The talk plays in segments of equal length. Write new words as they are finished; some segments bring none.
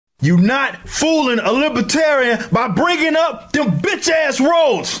You not fooling a libertarian by bringing up them bitch-ass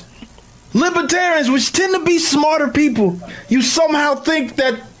roads. Libertarians, which tend to be smarter people, you somehow think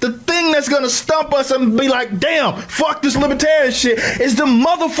that the thing that's going to stump us and be like, damn, fuck this libertarian shit, is the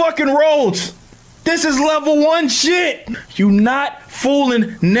motherfucking roads. This is level 1 shit. You not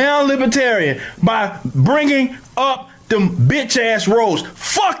fooling now libertarian by bringing up them bitch-ass roads.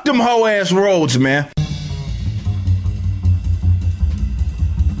 Fuck them hoe-ass roads, man.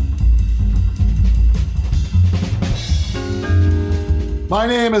 My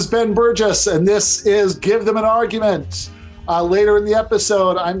name is Ben Burgess, and this is Give Them an Argument. Later in the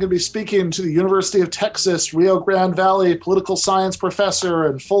episode, I'm going to be speaking to the University of Texas Rio Grande Valley political science professor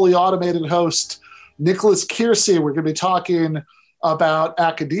and fully automated host, Nicholas Kiersey. We're going to be talking about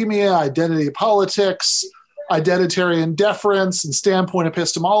academia, identity politics, identitarian deference, and standpoint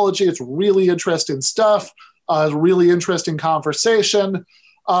epistemology. It's really interesting stuff. It's a really interesting conversation.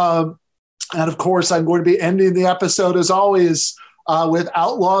 And of course, I'm going to be ending the episode, as always, with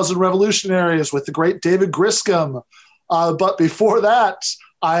Outlaws and Revolutionaries with the great David Griscom. But before that,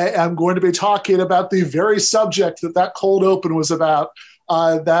 I am going to be talking about the very subject that cold open was about,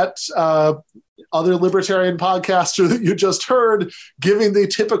 that other libertarian podcaster that you just heard giving the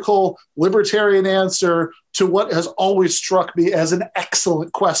typical libertarian answer to what has always struck me as an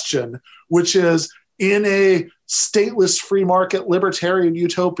excellent question, which is, in a stateless free market libertarian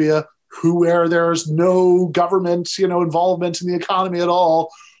utopia, where there's no government, involvement in the economy at all,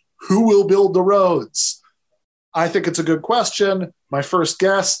 who will build the roads? I think it's a good question. My first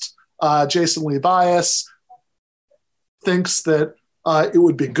guest, Jason Lee Byas, thinks that it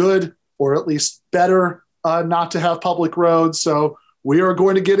would be good, or at least better, not to have public roads. So we are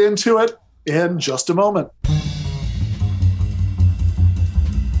going to get into it in just a moment.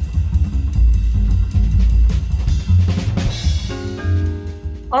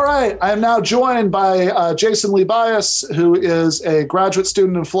 All right, I am now joined by Jason Lee Byas, who is a graduate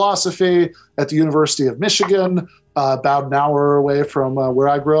student in philosophy at the University of Michigan, about an hour away from where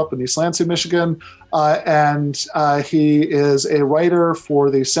I grew up in East Lansing, Michigan. And he is a writer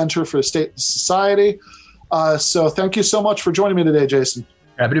for the Center for the Stateless Society. So thank you so much for joining me today, Jason.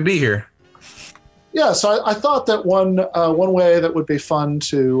 Happy to be here. Yeah, so I thought that one way that would be fun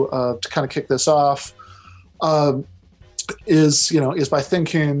to kind of kick this off is by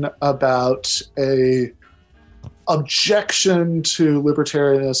thinking about a objection to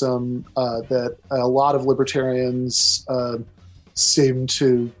libertarianism that a lot of libertarians seem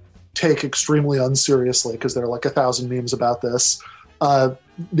to take extremely unseriously, because there are like 1,000 memes about this.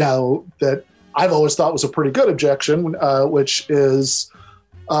 Now that I've always thought was a pretty good objection, which is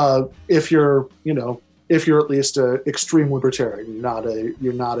if you're at least an extreme libertarian,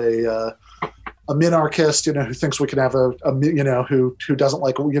 you're not a minarchist, who thinks we can have who doesn't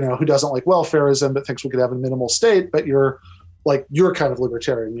like welfareism, but thinks we could have a minimal state, but you're kind of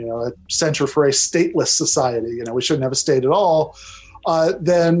libertarian, a center for a stateless society, we shouldn't have a state at all.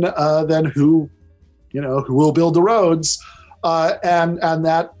 Then who will build the roads? And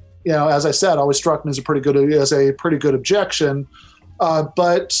that, as I said, always struck me as a pretty good objection.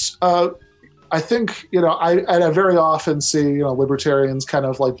 But I think, I very often see, libertarians kind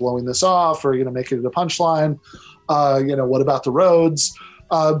of like blowing this off or, making it a punchline. What about the roads?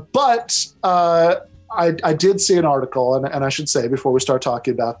 But I did see an article, and I should say before we start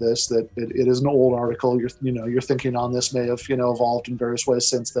talking about this, that it is an old article. Your thinking on this may have, evolved in various ways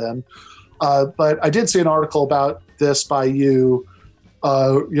since then. But I did see an article about this by you,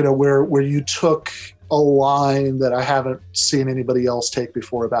 where you took a line that I haven't seen anybody else take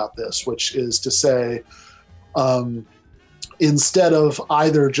before about this, which is to say, instead of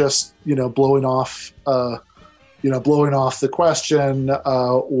either just, blowing off the question,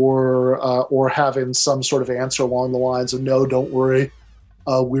 or having some sort of answer along the lines of, no, don't worry.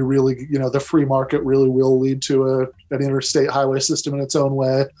 We really, the free market really will lead to an interstate highway system in its own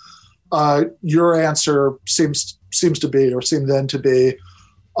way. Your answer seemed then to be,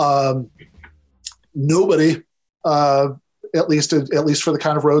 nobody, at least for the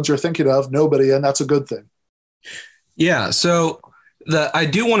kind of roads you're thinking of, nobody, and that's a good thing. Yeah. So I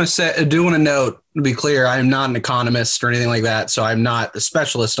do want to note, to be clear, I am not an economist or anything like that. So I'm not a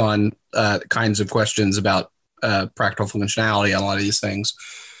specialist on kinds of questions about practical functionality on a lot of these things.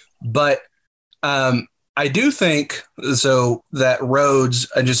 But I do think so that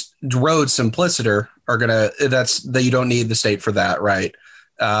roads, just road simpliciter, are that you don't need the state for that, right?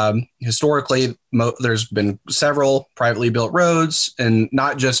 Historically, there's been several privately built roads, and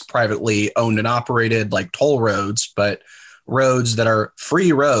not just privately owned and operated like toll roads, but roads that are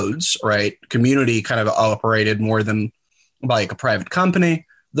free roads, right? Community kind of operated more than like a private company,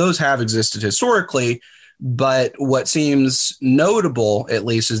 those have existed historically. But what seems notable, at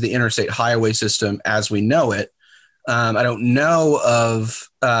least, is the interstate highway system as we know it. I don't know of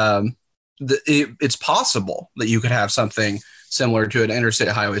it's possible that you could have something similar to an interstate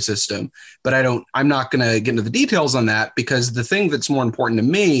highway system, but I'm not going to get into the details on that, because the thing that's more important to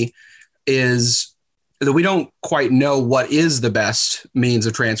me is that we don't quite know what is the best means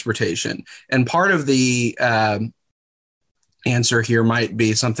of transportation. And part of the answer here might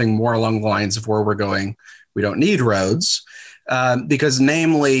be something more along the lines of where we're going. We don't need roads, because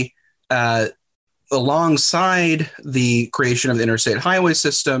namely, alongside the creation of the interstate highway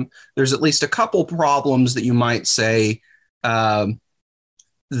system, there's at least a couple problems that you might say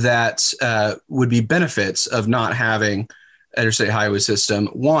that would be benefits of not having interstate highway system.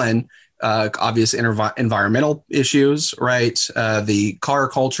 One, obvious environmental issues, right? The car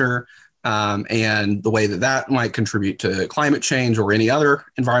culture and the way that might contribute to climate change or any other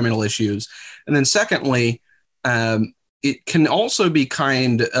environmental issues. And then secondly, it can also be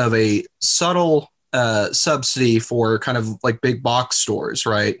kind of a subtle subsidy for kind of like big box stores,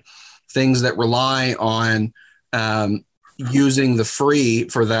 right? Things that rely on using the free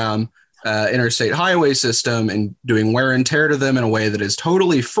for them interstate highway system and doing wear and tear to them in a way that is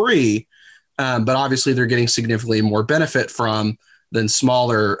totally free. But obviously they're getting significantly more benefit from than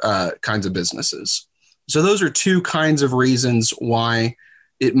smaller kinds of businesses. So those are two kinds of reasons why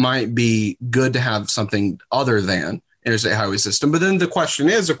it might be good to have something other than interstate highway system. But then the question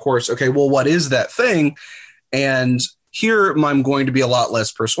is, of course, okay, well, what is that thing? And here I'm going to be a lot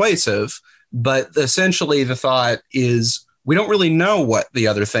less persuasive, but essentially the thought is we don't really know what the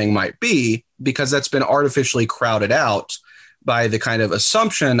other thing might be, because that's been artificially crowded out by the kind of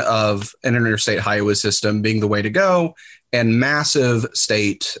assumption of an interstate highway system being the way to go, and massive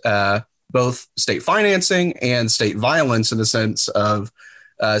state, both state financing and state violence in the sense of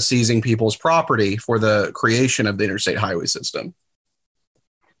seizing people's property for the creation of the interstate highway system.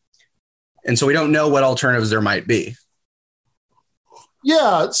 And so we don't know what alternatives there might be.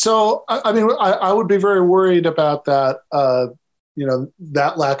 Yeah. So, I mean, I would be very worried about that,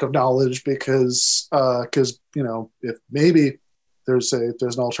 that lack of knowledge, because, if maybe there's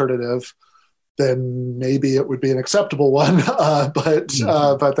an alternative, then maybe it would be an acceptable one. But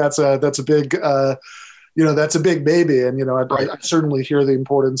that's a big, that's a big maybe. And, I certainly hear the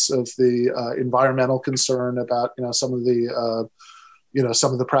importance of the environmental concern about, some of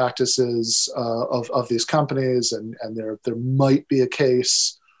the practices of these companies, and there might be a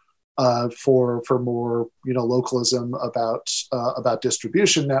case for more, localism about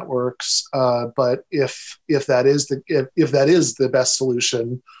distribution networks. But if that is the best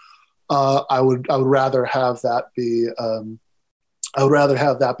solution, I would rather have that be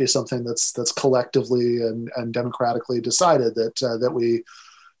something that's collectively and democratically decided, that we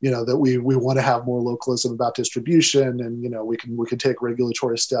want to have more localism about distribution, and we can take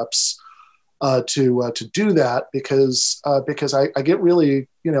regulatory steps to do that, because I get really,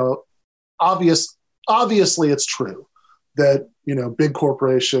 obviously it's true that big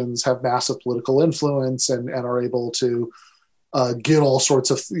corporations have massive political influence and are able to get all sorts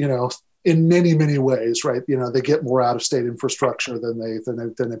of, in many, many ways, right? They get more out of state infrastructure than they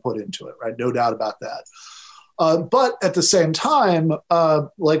put into it, right? No doubt about that. But at the same time,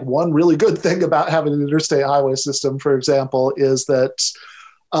 like one really good thing about having an interstate highway system, for example, is that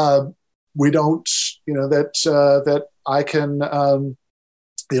we don't, that I can,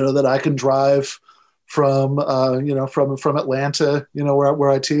 that I can drive from Atlanta, where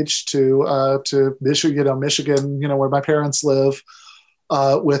I teach, to Michigan, where my parents live,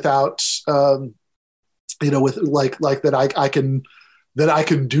 without, with like that I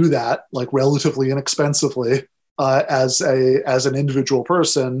can do that like relatively inexpensively as an individual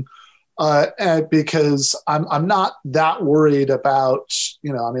person, and because I'm not that worried about,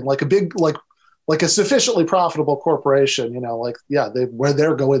 like a sufficiently profitable corporation, where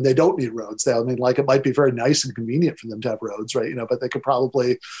they're going, they don't need roads. It might be very nice and convenient for them to have roads, right? But they could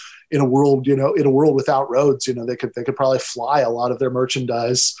probably, in a world without roads, they could probably fly a lot of their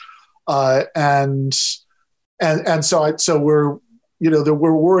merchandise, and so we're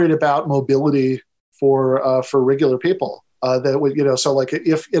worried about mobility for regular people. That would, so like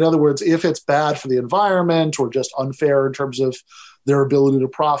if, in other words, if it's bad for the environment or just unfair in terms of their ability to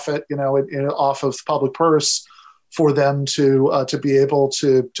profit, off of the public purse, for them to be able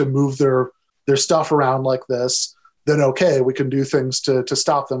to move their stuff around like this, then okay, we can do things to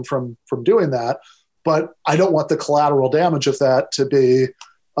stop them from doing that. But I don't want the collateral damage of that to be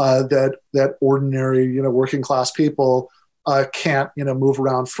that ordinary, working class people can't, move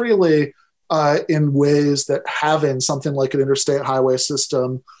around freely, in ways that having something like an interstate highway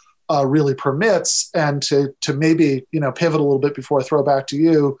system really permits, and to maybe, pivot a little bit before I throw back to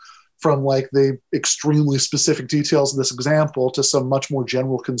you from like the extremely specific details of this example to some much more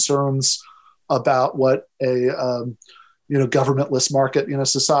general concerns about what a governmentless market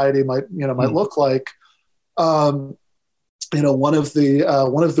society might look like. One of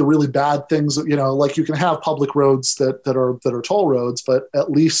the really bad things, like you can have public roads that are toll roads, but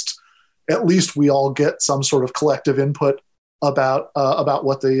at least we all get some sort of collective input about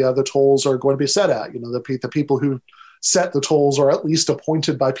what the tolls are going to be set at. The people who set the tolls are at least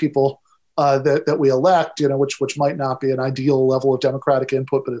appointed by people that we elect, which might not be an ideal level of democratic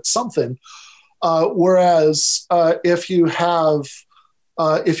input, but it's something. Whereas if you have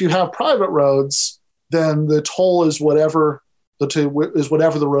private roads, then the toll is whatever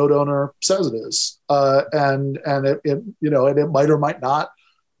the road owner says it is, and it might or might not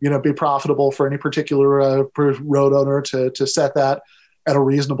be profitable for any particular road owner to set that at a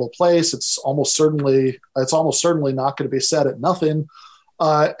reasonable place. It's almost certainly not going to be set at nothing.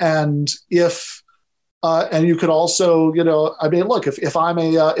 And you could also, look, if I'm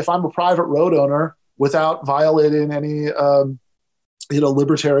a private road owner without violating any,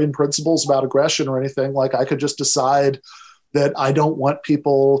 libertarian principles about aggression or anything, like I could just decide that I don't want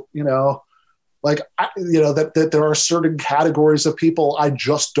people, that there are certain categories of people I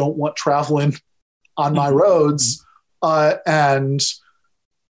just don't want traveling on my roads. And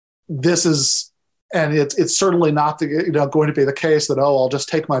it's certainly not going to be the case that, I'll just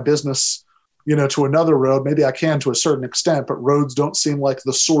take my business, to another road. Maybe I can to a certain extent, but roads don't seem like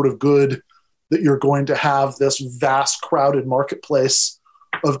the sort of good that you're going to have this vast crowded marketplace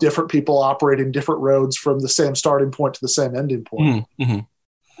of different people operating different roads from the same starting point to the same ending point. Mm-hmm.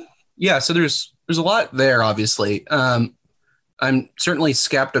 Yeah. So there's a lot there, obviously. I'm certainly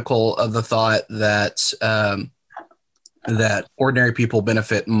skeptical of the thought that, that ordinary people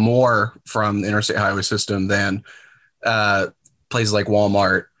benefit more from the interstate highway system than places like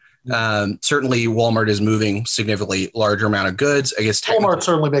Walmart. Certainly Walmart is moving significantly larger amount of goods. I guess Walmart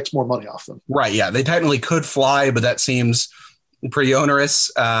certainly makes more money off them. Right. Yeah. They technically could fly, but that seems pretty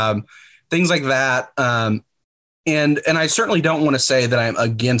onerous. Things like that. And I certainly don't want to say that I'm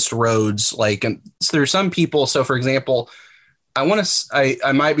against roads. Like, and so there's some people. So for example,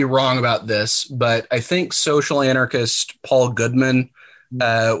 I might be wrong about this, but I think social anarchist Paul Goodman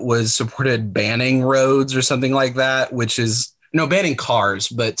was supported banning roads or something like that, which is banning cars,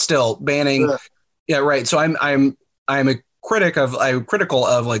 but still banning. Yeah, right. So I'm critical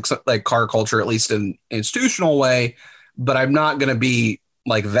of like car culture, at least in an institutional way, but I'm not going to be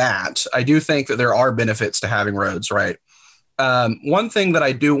like that. I do think that there are benefits to having roads, right? One thing that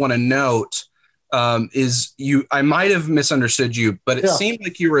I do want to note is I might have misunderstood you, but it seemed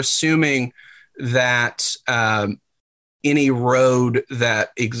like you were assuming that any road that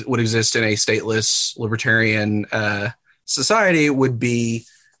would exist in a stateless libertarian society would be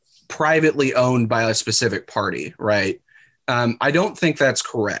privately owned by a specific party, right? I don't think that's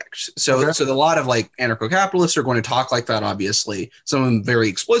correct. So a lot of like anarcho-capitalists are going to talk like that, obviously, some of them very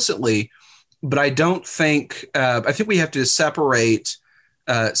explicitly, but I don't think, I think we have to separate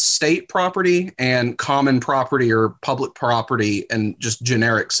state property and common property or public property in just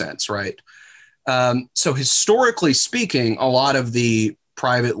generic sense, right? So historically speaking, a lot of the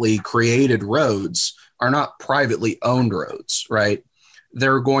privately created roads are not privately owned roads, right?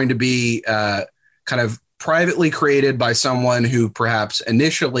 They're going to be kind of privately created by someone who perhaps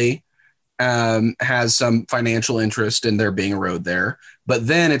initially has some financial interest in there being a road there, but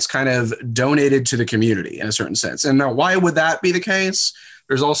then it's kind of donated to the community in a certain sense. And now why would that be the case?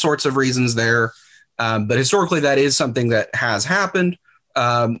 There's all sorts of reasons there. But historically, that is something that has happened.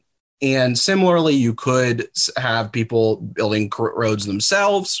 And similarly, you could have people building roads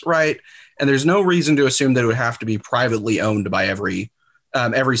themselves, right? And there's no reason to assume that it would have to be privately owned by every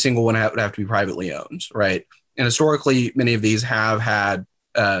single one would have to be privately owned, right? And historically, many of these have had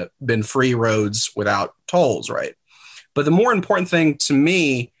been free roads without tolls, right? But the more important thing to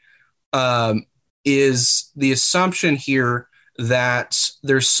me is the assumption here that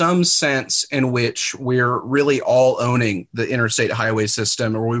there's some sense in which we're really all owning the interstate highway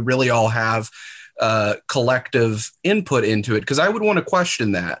system, or we really all have collective input into it. Because I would want to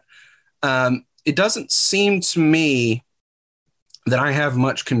question that. It doesn't seem to me that I have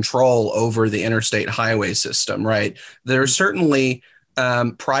much control over the interstate highway system, right? There are certainly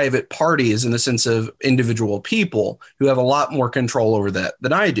private parties in the sense of individual people who have a lot more control over that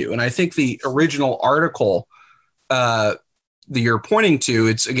than I do. And I think the original article that you're pointing to,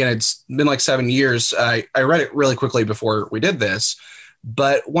 it's been like 7 years. I read it really quickly before we did this,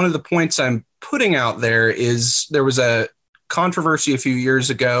 But one of the points I'm putting out there is there was a controversy a few years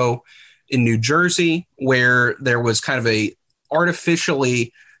ago in New Jersey where there was kind of a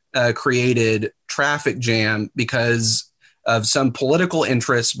artificially created traffic jam because of some political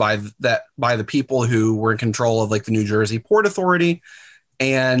interests by the people who were in control of like the New Jersey Port Authority.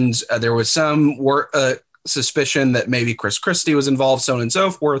 And there was some suspicion that maybe Chris Christie was involved, so on and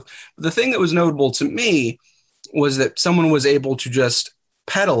so forth. But the thing that was notable to me was that someone was able to just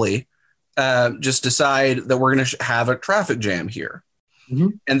pettily just decide that we're going to have a traffic jam here. Mm-hmm.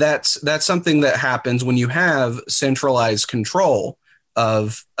 And that's something that happens when you have centralized control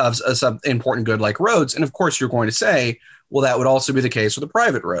of some important good like roads. And of course, you're going to say, well, that would also be the case with a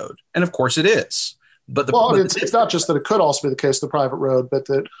private road. And of course it is. But it's not just that it could also be the case with the private road, but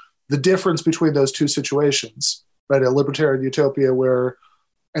that the difference between those two situations, right? A libertarian utopia where,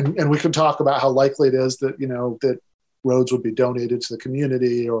 and we can talk about how likely it is that, that roads would be donated to the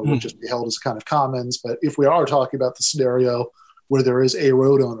community or would just be held as kind of commons. But if we are talking about the scenario where there is a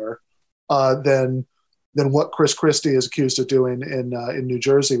road owner, then what Chris Christie is accused of doing in New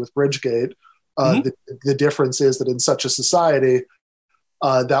Jersey with Bridgegate, the difference is that in such a society,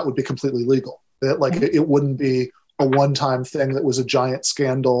 that would be completely legal. That it wouldn't be a one-time thing that was a giant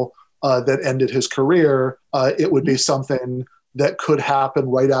scandal that ended his career. It would be something that could happen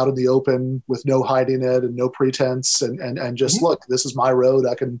right out in the open with no hiding it and no pretense and just look, this is my road.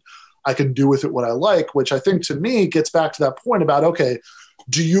 I can do with it what I like, which I think to me gets back to that point about, okay,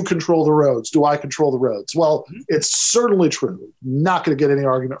 do you control the roads? Do I control the roads? Well, it's certainly true. Not going to get any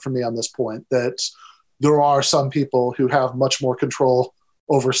argument from me on this point that there are some people who have much more control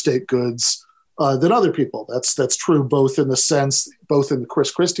over state goods than other people. That's true both in the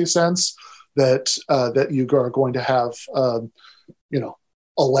Chris Christie sense that you are going to have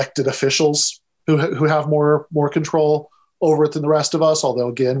elected officials who have more control over it than the rest of us. Although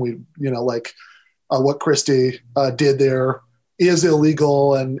again, what Christie did there is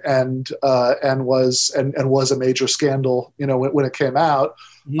illegal and was a major scandal, when it came out.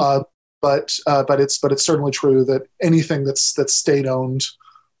 But it's certainly true that anything that's state owned,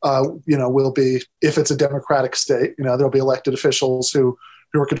 will be, if it's a democratic state, there'll be elected officials who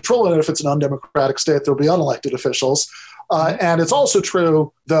are controlling it. If it's an undemocratic state, there'll be unelected officials. And it's also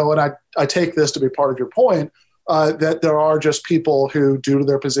true, though, and I take this to be part of your point, that there are just people who, due to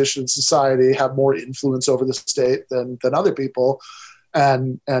their position in society, have more influence over the state than other people.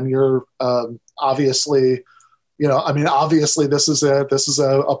 And you're obviously, obviously this is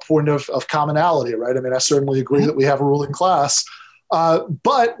a point of commonality, right? I mean, I certainly agree that we have a ruling class.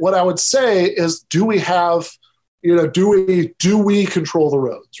 But what I would say is, do we control the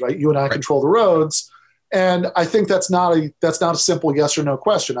roads, right? You and I control the roads. And I think that's not a simple yes or no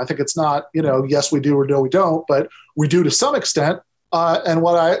question. I think it's not, yes, we do or no, we don't, but we do to some extent. And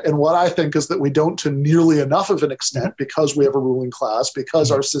what I think is that we don't to nearly enough of an extent because we have a ruling class,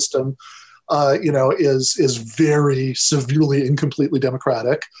 because our system, is very severely incompletely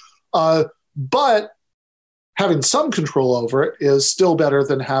democratic. But having some control over it is still better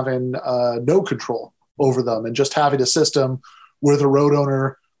than having no control over them, and just having a system where the road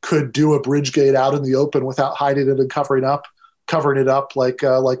owner could do a bridge gate out in the open without hiding it and covering it up like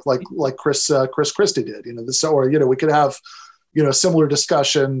Chris Christie did. We could have similar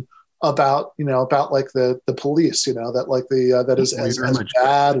discussion about like the police. That is as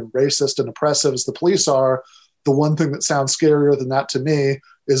bad and racist and oppressive as the police are. The one thing that sounds scarier than that to me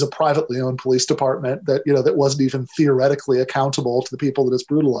is a privately owned police department that wasn't even theoretically accountable to the people that it's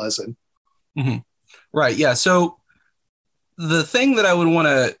brutalizing. Mm-hmm. Right. Yeah. So the thing that I would want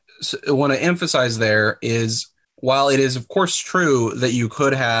to emphasize there is, while it is of course true that you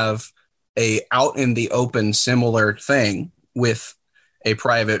could have a out in the open similar thing with a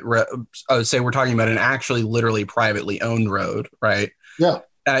private, I would say we're talking about an actually literally privately owned road, right? Yeah.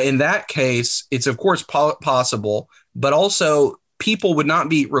 In that case, it's of course possible, but also people would not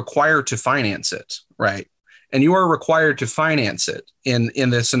be required to finance it, right? And you are required to finance it in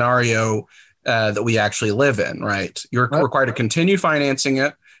the scenario that we actually live in, right? You're required to continue financing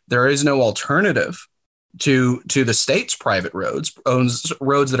it. There is no alternative to the state's private roads, owns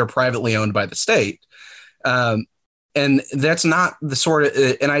roads that are privately owned by the state. And that's not the sort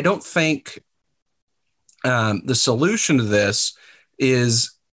of, and I don't think the solution to this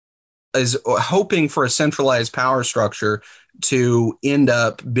is hoping for a centralized power structure to end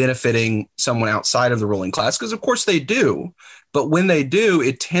up benefiting someone outside of the ruling class, because of course they do. But when they do,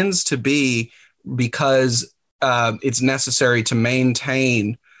 it tends to be because it's necessary to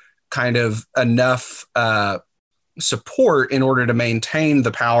maintain kind of enough support in order to maintain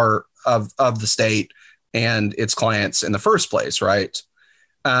the power of the state and its clients in the first place, right?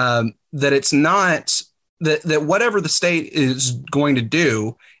 that it's not that whatever the state is going to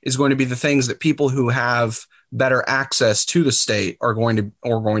do is going to be the things that people who have better access to the state are going to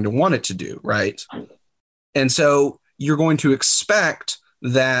want it to do, right? And so you're going to expect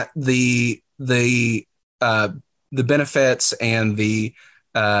that the benefits and the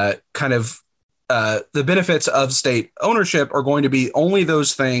the benefits of state ownership are going to be only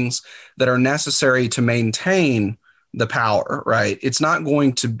those things that are necessary to maintain the power, right? It's not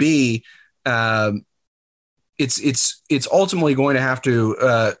going to be. It's ultimately going to have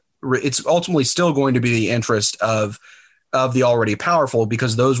to. It's ultimately still going to be the interest of the already powerful,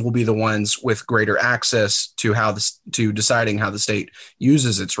 because those will be the ones with greater access to to deciding how the state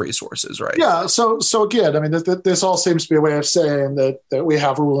uses its resources, right? Yeah. So again, I mean, this all seems to be a way of saying that we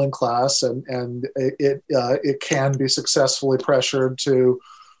have a ruling class, and it can be successfully pressured to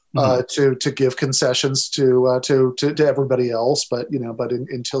give concessions to everybody else, but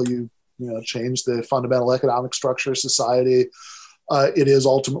until you change the fundamental economic structure of society, it is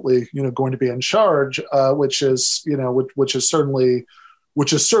ultimately going to be in charge, which is certainly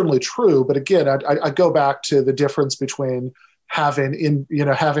true. But again, I go back to the difference between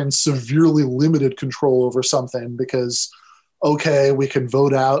having severely limited control over something, because okay, we can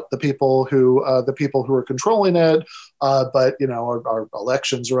vote out the people who are controlling it, but our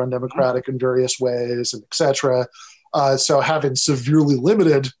elections are undemocratic in various ways, and et cetera. So having severely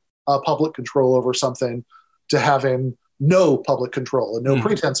limited public control over something to having no public control and no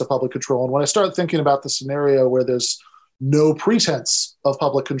pretense of public control. And when I start thinking about the scenario where there's no pretense of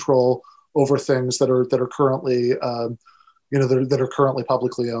public control over things that are currently that are currently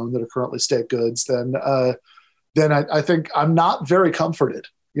publicly owned, that are currently state goods, then I think I'm not very comforted,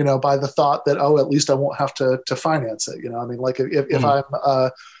 by the thought that, at least I won't have to finance it. I mean, like if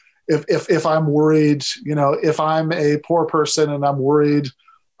I'm worried, if I'm a poor person and I'm worried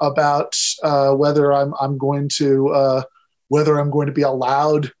about whether I'm going to be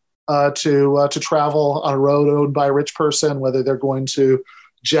allowed to travel on a road owned by a rich person, whether they're going to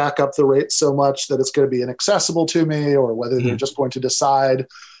jack up the rate so much that it's going to be inaccessible to me, or whether they're just going to decide,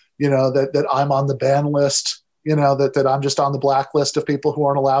 that I'm on the ban list, that I'm just on the blacklist of people who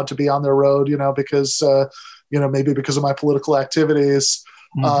aren't allowed to be on their road, because maybe because of my political activities,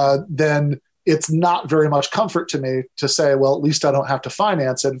 then it's not very much comfort to me to say, well, at least I don't have to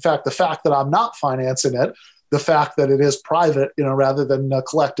finance it. In fact, the fact that I'm not financing it, the fact that it is private, rather than a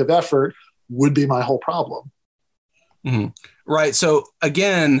collective effort, would be my whole problem. Mm-hmm. Right. So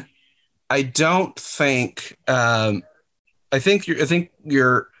again, I don't think. I think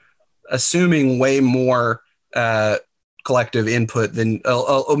you're assuming way more collective input than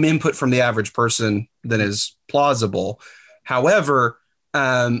input from the average person than is plausible. However,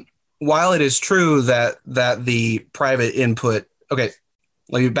 while it is true that the private input, okay,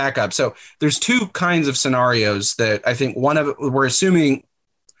 let me back up. So there's two kinds of scenarios that I think we're assuming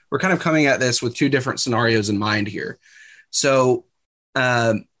we're kind of coming at this with two different scenarios in mind here. So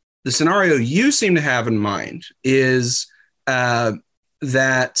the scenario you seem to have in mind is that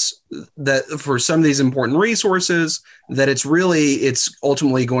for some of these important resources, that it's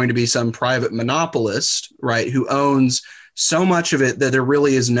ultimately going to be some private monopolist, right, who owns so much of it that there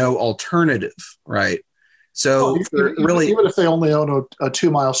really is no alternative, right? So even if they only own a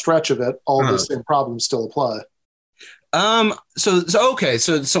 2-mile stretch of it, all the same problems still apply. So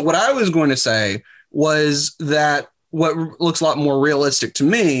what I was going to say was that what looks a lot more realistic to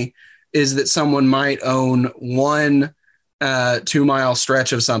me is that someone might own one 2-mile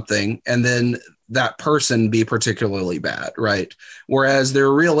stretch of something, and then that person be particularly bad, right? Whereas there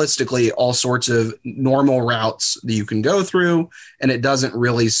are realistically all sorts of normal routes that you can go through, and it doesn't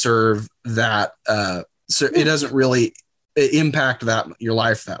really serve that. So it doesn't really impact your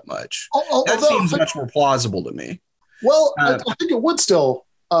life that much. That seems much more plausible to me. Well, I think it would still,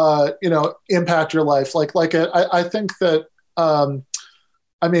 impact your life. I think that,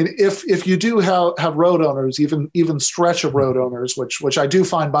 if you do have road owners, even stretch of road owners, which I do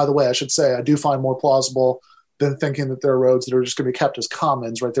find, by the way, I should say, I do find more plausible than thinking that there are roads that are just going to be kept as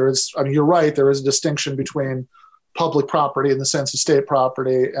commons, right? You're right. There is a distinction between public property in the sense of state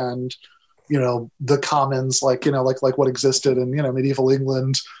property and, the commons, like what existed in, medieval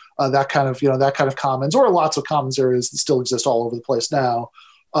England, that kind of commons, or lots of commons areas that still exist all over the place now.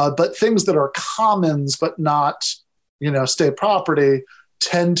 But things that are commons, but not, state property,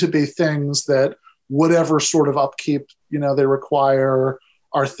 tend to be things that whatever sort of upkeep, they require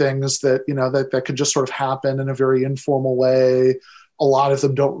are things that, that could just sort of happen in a very informal way. A lot of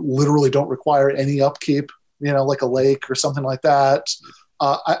them don't require any upkeep, like a lake or something like that.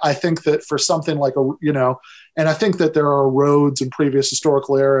 I think that for something like and I think that there are roads in previous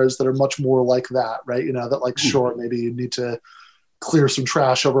historical eras that are much more like that, right? That like, sure, maybe you need to clear some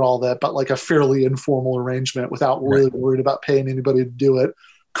trash over all that, but like a fairly informal arrangement without really worried about paying anybody to do it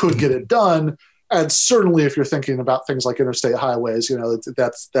could get it done. And certainly if you're thinking about things like interstate highways,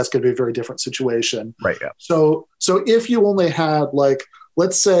 that's going to be a very different situation. Right. Yeah. So if you only had like,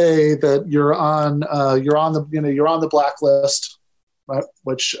 let's say that you're on the blacklist, right?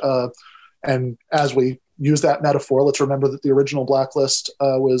 Which, and as we use that metaphor, let's remember that the original blacklist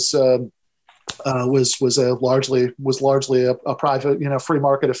was largely a private, free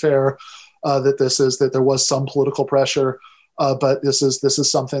market affair. That there was some political pressure, but this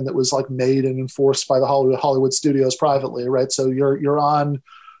is something that was like made and enforced by the Hollywood studios privately, right? So you're on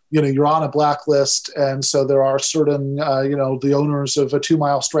a blacklist, and so there are certain the owners of a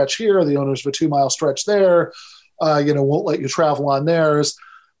 2-mile stretch here, the owners of a 2-mile stretch there, won't let you travel on theirs.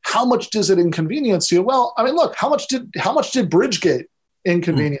 How much does it inconvenience you? Well, I mean, look, how much did Bridgegate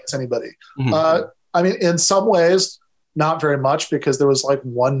inconvenience anybody? Mm-hmm. I mean, in some ways, not very much, because there was like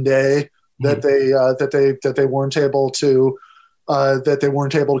one day that they weren't able to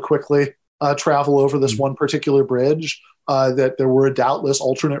quickly travel over this one particular bridge. That there were doubtless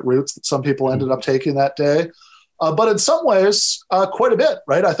alternate routes that some people ended up taking that day. But in some ways, quite a bit,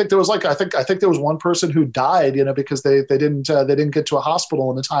 right? I think there was one person who died, because they didn't get to a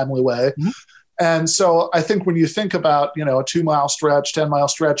hospital in a timely way. Mm-hmm. And so I think when you think about, a 2-mile stretch, 10-mile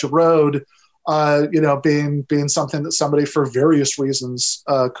stretch of road, being something that somebody for various reasons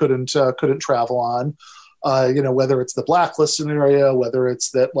couldn't travel on, whether it's the blacklist scenario, whether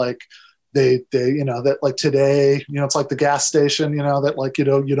it's that like they that like today, it's like the gas station, that like, you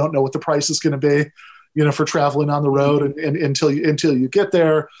don't know what the price is going to be, for traveling on the road and until you get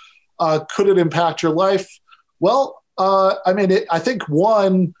there. Could it impact your life? Well, I think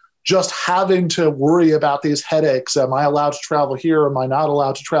one, just having to worry about these headaches, am I allowed to travel here? Am I not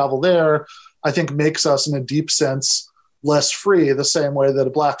allowed to travel there? I think makes us in a deep sense less free, the same way that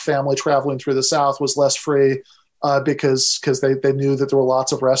a black family traveling through the South was less free because they knew that there were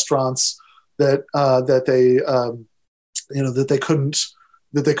lots of restaurants that they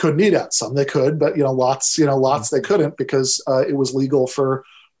couldn't eat at. Some they could, but lots they couldn't, because it was legal for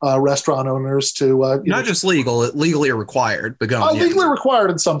restaurant owners to not just legally required, but legally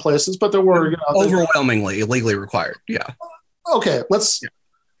required in some places, but there were overwhelmingly legally required. Yeah. Okay, let's. Yeah.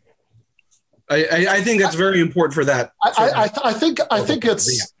 I think that's very important for that. I think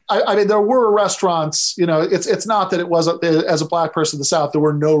it's. I mean, there were restaurants. It's not that it wasn't, as a black person in the South, there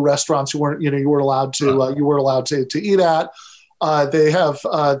were no restaurants you weren't allowed to eat at. They have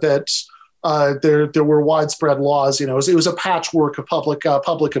that. There were widespread laws. It was a patchwork of public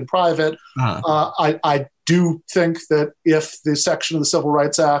and private. I do think that if the section of the Civil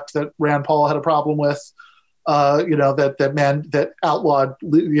Rights Act that Rand Paul had a problem with, that outlawed,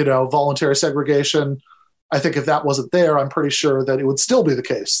 voluntary segregation, I think if that wasn't there, I'm pretty sure that it would still be the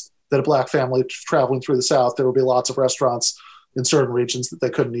case that a black family traveling through the South, there would be lots of restaurants in certain regions that they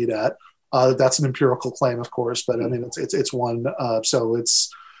couldn't eat at. That's an empirical claim, of course, but I mean, it's one. So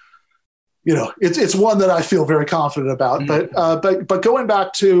it's one that I feel very confident about. Mm-hmm. But going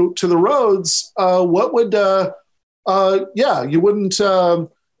back to the roads, what would you wouldn't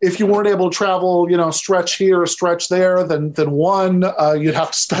if you weren't able to travel, stretch here or stretch there, then one, you'd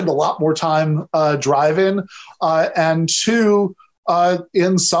have to spend a lot more time driving, and two,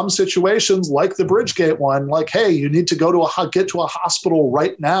 in some situations like the Bridgegate one, like, hey, you need to get to a hospital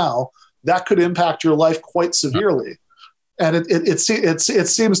right now. That could impact your life quite severely. And it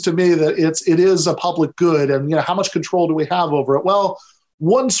seems to me that it is a public good, and how much control do we have over it? Well,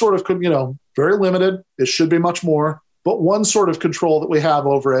 one sort of, very limited. It should be much more, but one sort of control that we have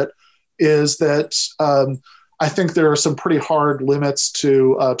over it is that I think there are some pretty hard limits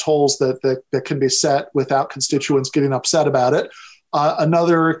to tolls that can be set without constituents getting upset about it.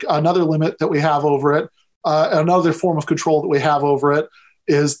 Another limit that we have over it, another form of control that we have over it,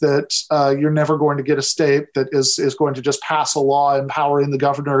 is that you're never going to get a state that is going to just pass a law empowering the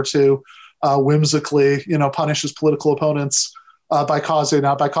governor to whimsically, punish his political opponents by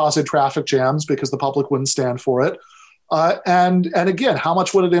causing traffic jams, because the public wouldn't stand for it. And again, how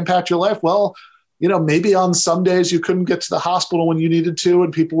much would it impact your life? Well, maybe on some days you couldn't get to the hospital when you needed to,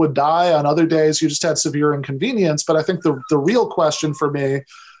 and people would die. On other days, you just had severe inconvenience. But I think the real question for me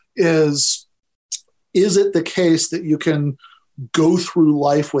is it the case that you can go through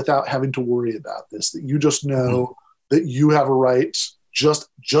life without having to worry about this, that you just know that you have a right, just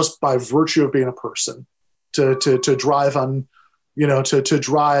by virtue of being a person, to drive on, to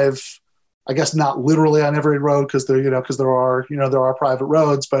drive I guess not literally on every road because there are private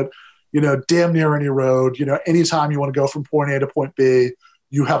roads, but damn near any road. Anytime you want to go from point A to point B,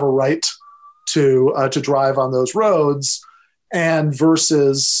 you have a right to drive on those roads. And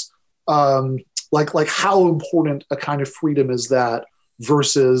versus like how important a kind of freedom is that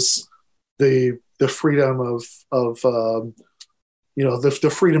versus the freedom of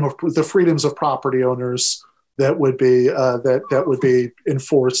the freedoms of property owners that would be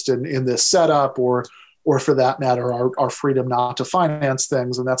enforced in this setup, or for that matter, our freedom not to finance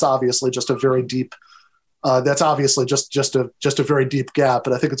things. And that's obviously just a very deep just a very deep gap,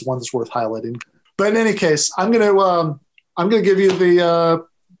 but I think it's one that's worth highlighting. But in any case, I'm going to give you the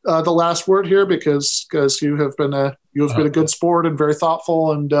last word here because you have been a good sport and very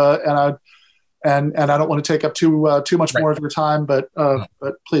thoughtful, and I don't want to take up too much more of your time, but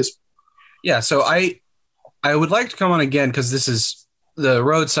please. Yeah. So I would like to come on again because the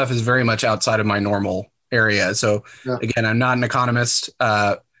road stuff is very much outside of my normal area. So again, I'm not an economist.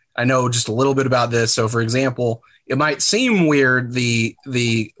 I know just a little bit about this. So for example, it might seem weird, the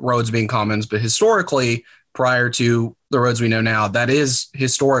roads being commons, but historically, prior to the roads we know now, that is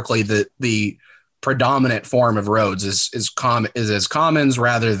historically the predominant form of roads is as commons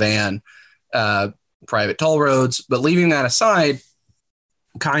rather than private toll roads. But leaving that aside,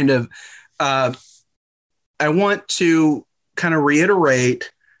 I want to kind of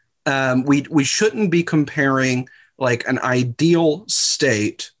reiterate, we shouldn't be comparing like an ideal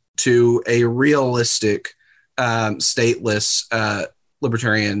state to a realistic stateless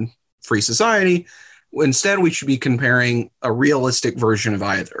libertarian free society. Instead, we should be comparing a realistic version of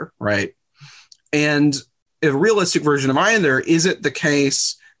either, right? And a realistic version of either, is it the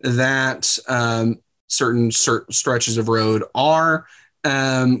case that certain stretches of road are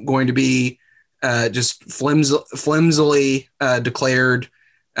going to be just flimsily declared,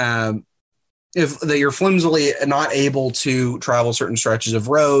 if that you're flimsily not able to travel certain stretches of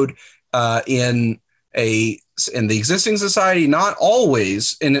road in the existing society, not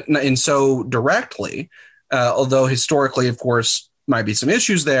always in so directly, although historically, of course, might be some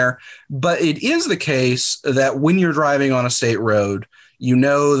issues there. But it is the case that when you're driving on a state road, you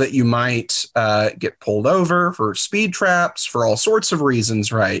know that you might get pulled over for speed traps for all sorts of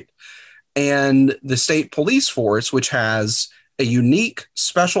reasons, right? And the state police force, which has a unique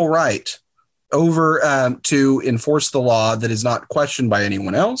special right over to enforce the law that is not questioned by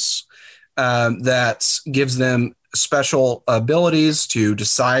anyone else, that gives them special abilities to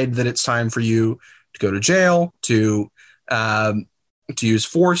decide that it's time for you to go to jail, to use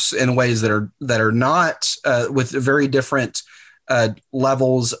force in ways that are not with very different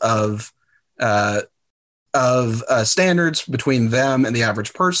levels of standards between them and the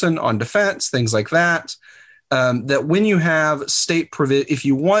average person on defense, things like that. That when you have if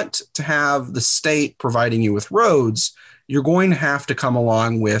you want to have the state providing you with roads, you're going to have to come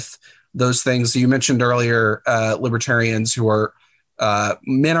along with those things. So you mentioned earlier, libertarians who are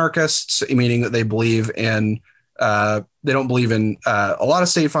minarchists, meaning that they believe in, they don't believe in a lot of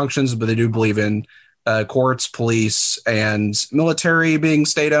state functions, but they do believe in courts, police, and military being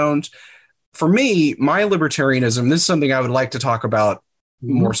state-owned. For me, my libertarianism, this is something I would like to talk about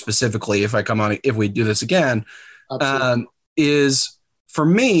more specifically if we do this again, is for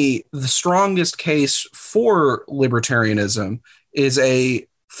me, the strongest case for libertarianism is a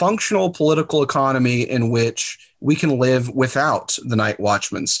functional political economy in which we can live without the night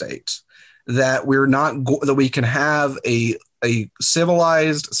watchman state, that that we can have a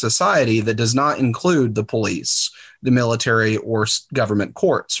civilized society that does not include the police, the military, or government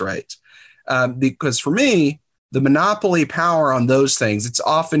courts, right? Because for me, the monopoly power on those things, it's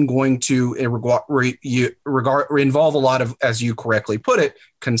often going to involve a lot of, as you correctly put it,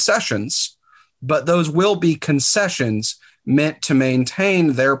 concessions, but those will be concessions meant to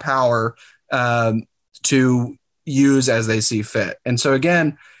maintain their power to use as they see fit. And so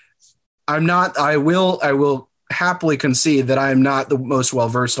again, I will happily concede that I'm not the most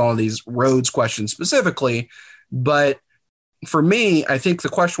well-versed on all these roads questions specifically, but for me, I think the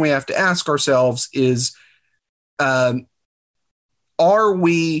question we have to ask ourselves is, what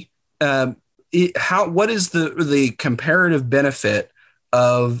is the comparative benefit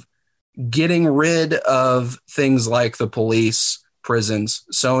of getting rid of things like the police, prisons,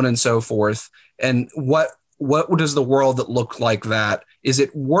 so on and so forth? And what does the world that look like that? Is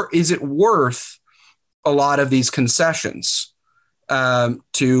it worth a lot of these concessions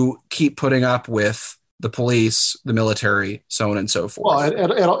to keep putting up with the police, the military, so on and so forth?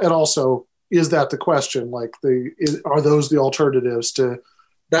 Well, it also, is that the question? Like, are those the alternatives to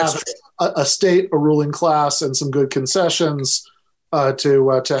have a state, a ruling class, and some good concessions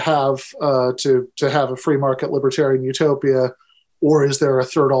to have a free market libertarian utopia, or is there a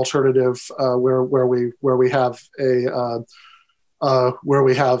third alternative where we have a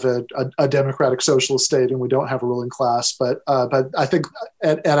democratic socialist state and we don't have a ruling class? But I think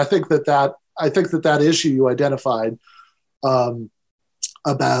I think that issue you identified about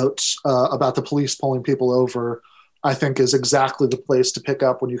the police pulling people over, I think is exactly the place to pick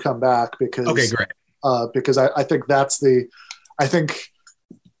up when you come back, because Okay, great. Because I think that's the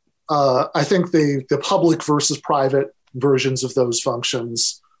public versus private versions of those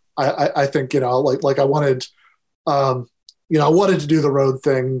functions. I think, like I wanted, I wanted to do the road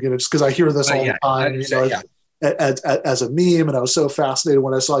thing, just because I hear this all the time, as a meme, and I was so fascinated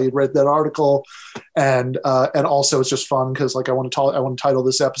when I saw you'd read that article, and also it's just fun because like I want to title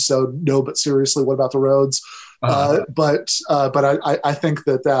this episode "No, but seriously, what about the roads?" But I think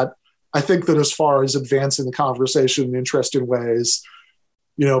that as far as advancing the conversation in interesting ways,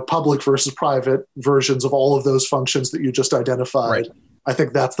 public versus private versions of all of those functions that you just identified, right. I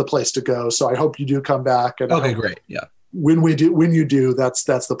think that's the place to go. So I hope you do come back. And okay, great. Yeah. When you do, that's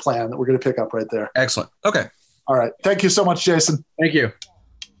the plan that we're going to pick up right there. Excellent. Okay. All right. Thank you so much, Jason. Thank you.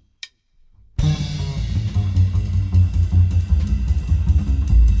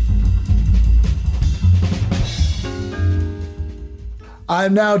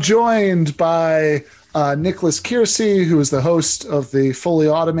 I'm now joined by Nicholas Kiersey, who is the host of the Fully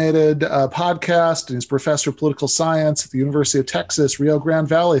Automated podcast, and he's professor of political science at the University of Texas, Rio Grande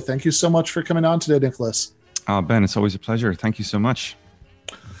Valley. Thank you so much for coming on today, Nicholas. Ben, it's always a pleasure. Thank you so much.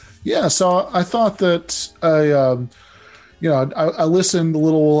 Yeah, so I thought that I listened a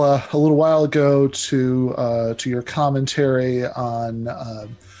little while ago to your commentary on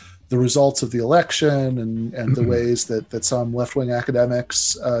the results of the election and the ways that some left-wing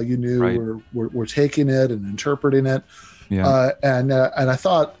academics were taking it and interpreting it. Yeah. And I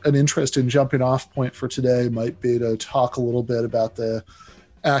thought an interesting jumping off point for today might be to talk a little bit about the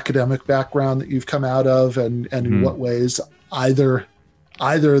academic background that you've come out of, and in what ways either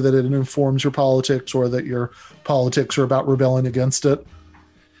that it informs your politics or that your politics are about rebelling against it.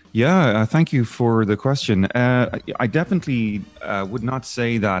 Yeah, thank you for the question. I definitely would not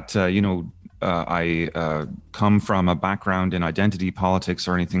say that, I come from a background in identity politics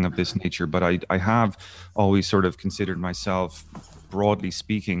or anything of this nature, but I have always sort of considered myself, broadly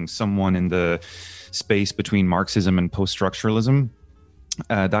speaking, someone in the space between Marxism and post-structuralism.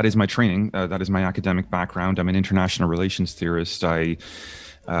 That is my training. That is my academic background. I'm an international relations theorist. I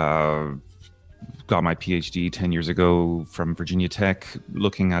got my PhD 10 years ago from Virginia Tech,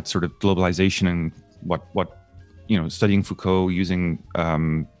 looking at sort of globalization and what studying Foucault, using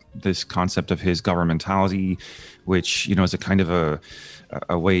this concept of his governmentality, which, is a kind of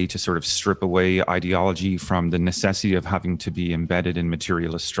a way to sort of strip away ideology from the necessity of having to be embedded in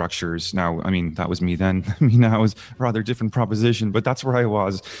materialist structures. Now, I mean, that was me then. Now is a rather different proposition, but that's where I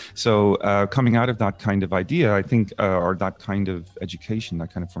was. So coming out of that kind of idea, I think, or that kind of education,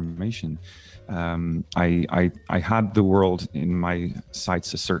 that kind of formation, I had the world in my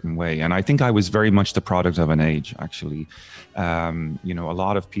sights a certain way. And I think I was very much the product of an age, actually. A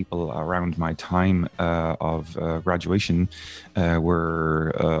lot of people around my time of graduation were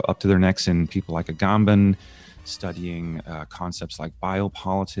up to their necks in people like Agamben, studying concepts like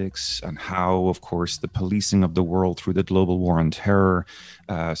biopolitics and how, of course, the policing of the world through the global war on terror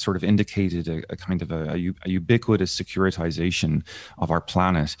sort of indicated a kind of a ubiquitous securitization of our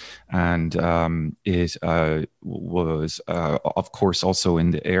planet. And it was, of course, also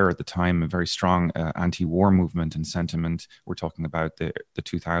in the air at the time, a very strong anti-war movement and sentiment. We're talking about the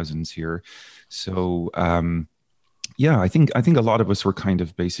 2000s here. So, yeah, I think a lot of us were kind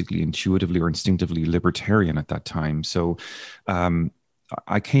of basically intuitively or instinctively libertarian at that time. So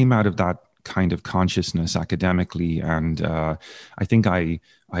I came out of that kind of consciousness academically, and I think I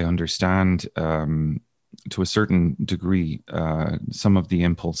understand to a certain degree some of the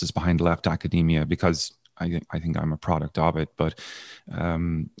impulses behind left academia, because I think I'm a product of it. But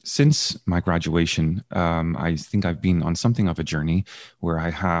since my graduation, I think I've been on something of a journey where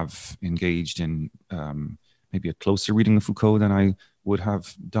I have engaged in maybe a closer reading of Foucault than I would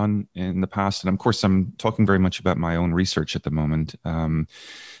have done in the past. And of course, I'm talking very much about my own research at the moment. And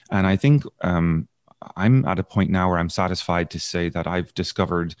I think I'm at a point now where I'm satisfied to say that I've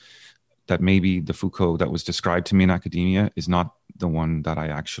discovered that maybe the Foucault that was described to me in academia is not the one that I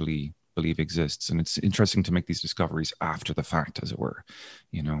actually believe exists. And it's interesting to make these discoveries after the fact, as it were.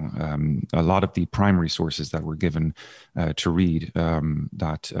 A lot of the primary sources that were given to read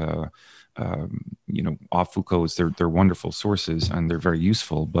off Foucault's, they're wonderful sources and they're very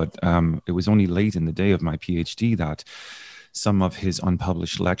useful. But it was only late in the day of my PhD that some of his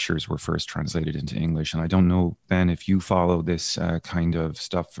unpublished lectures were first translated into English. And I don't know, Ben, if you follow this kind of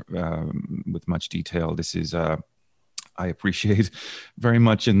stuff with much detail. This is, I appreciate, very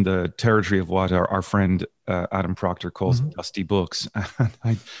much in the territory of what our friend Adam Proctor calls dusty books.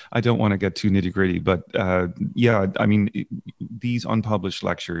 I don't want to get too nitty gritty, but yeah, I mean, these unpublished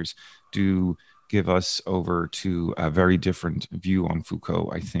lectures do give us over to a very different view on Foucault,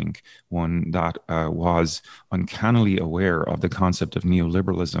 I think, one that was uncannily aware of the concept of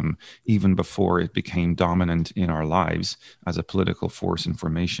neoliberalism even before it became dominant in our lives as a political force in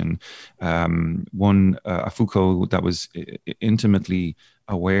formation. A Foucault that was intimately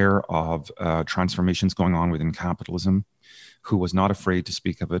aware of transformations going on within capitalism, who was not afraid to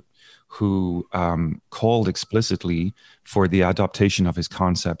speak of it, who called explicitly for the adaptation of his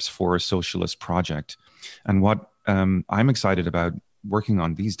concepts for a socialist project. And what I'm excited about working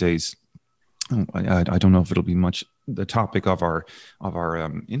on these days, I don't know if it'll be much the topic of our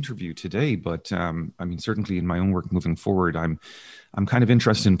interview today, but I mean, certainly in my own work moving forward, I'm kind of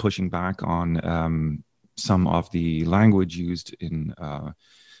interested in pushing back on some of the language used in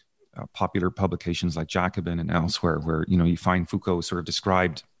popular publications like Jacobin and elsewhere, where you find Foucault sort of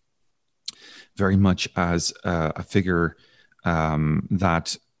described very much as a figure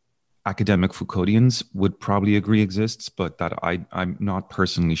that academic Foucauldians would probably agree exists, but that I'm not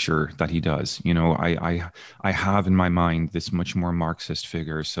personally sure that he does. I have in my mind this much more Marxist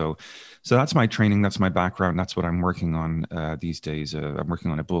figure. So that's my training, that's my background, that's what I'm working on these days. I'm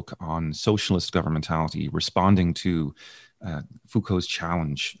working on a book on socialist governmentality, responding to Foucault's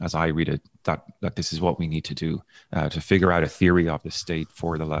challenge, as I read it, that this is what we need to do to figure out a theory of the state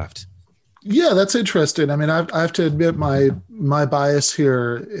for the left. Yeah, that's interesting. I mean, I have to admit my bias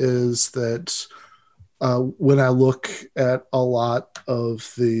here is that when I look at a lot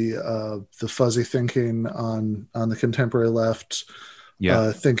of the fuzzy thinking on the contemporary left,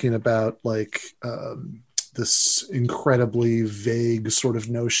 thinking about like this incredibly vague sort of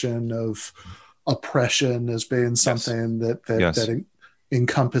notion of oppression as being something that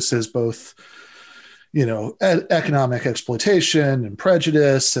encompasses both, economic exploitation and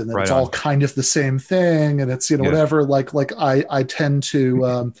prejudice, and it's all kind of the same thing, and it's whatever. Like I tend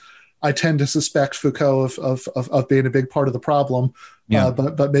to suspect Foucault of being a big part of the problem,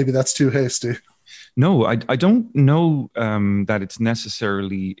 but maybe that's too hasty. No, I don't know that it's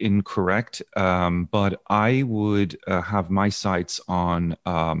necessarily incorrect, but I would have my sights on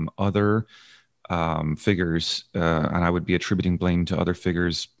other figures, and I would be attributing blame to other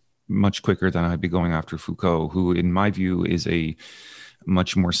figures much quicker than I'd be going after Foucault, who in my view is a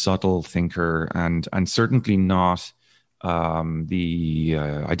much more subtle thinker and certainly not the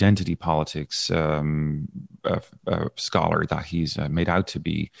identity politics scholar that he's made out to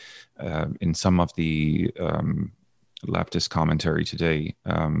be in some of the leftist commentary today.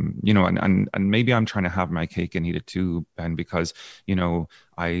 And maybe I'm trying to have my cake and eat it too, Ben, because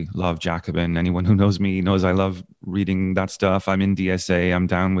I love Jacobin. Anyone who knows me knows I love reading that stuff. I'm in DSA, I'm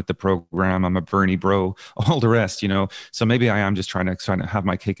down with the program, I'm a Bernie bro, all the rest, so maybe I am just trying to have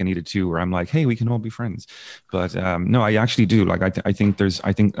my cake and eat it too, where I'm like, hey, we can all be friends. But no, I actually do. Like I think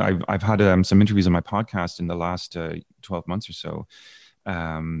I've had some interviews on my podcast in the last 12 months or so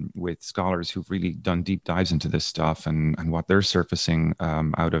with scholars who've really done deep dives into this stuff and what they're surfacing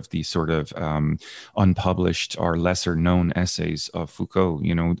out of these sort of unpublished or lesser known essays of Foucault,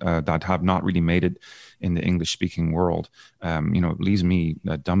 that have not really made it in the English speaking world. It leaves me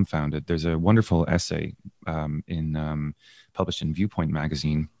dumbfounded. There's a wonderful essay published in Viewpoint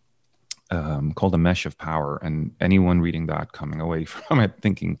magazine called A Mesh of Power, and anyone reading that coming away from it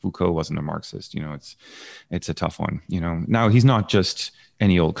thinking Foucault wasn't a Marxist, it's a tough one. Now he's not just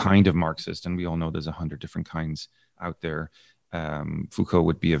any old kind of Marxist, and we all know there's 100 different kinds out there. Foucault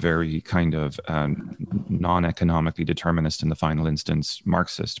would be a very kind of non-economically determinist in the final instance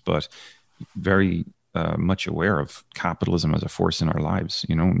Marxist, but very much aware of capitalism as a force in our lives,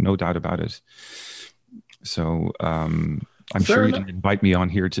 no doubt about it. So I'm sure you didn't invite me on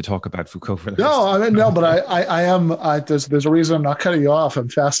here to talk about Foucault for the No, I mean, no, but I am. There's a reason I'm not cutting you off. I'm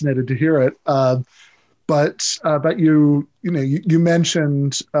fascinated to hear it. But you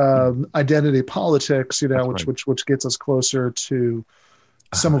mentioned identity politics, which gets us closer to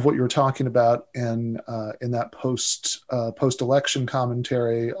some of what you were talking about in that post-election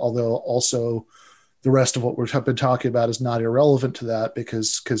commentary. Although also the rest of what we've been talking about is not irrelevant to that,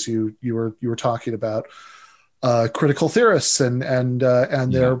 because you were talking about critical theorists and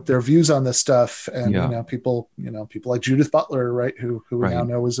their views on this stuff, and people like Judith Butler, right, who we now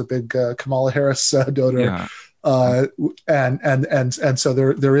know is a big Kamala Harris donor, and so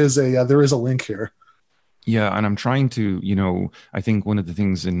there is a link here. Yeah, and I'm trying to, I think one of the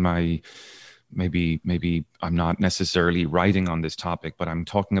things in my maybe I'm not necessarily writing on this topic, but I'm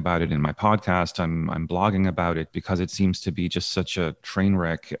talking about it in my podcast. I'm blogging about it because it seems to be just such a train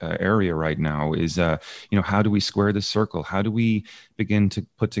wreck area right now. Is how do we square the circle? How do we begin to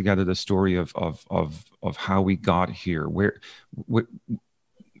put together the story of how we got here?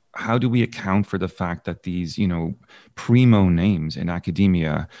 How do we account for the fact that these primo names in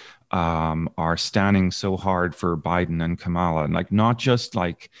academia are standing so hard for Biden and Kamala, like not just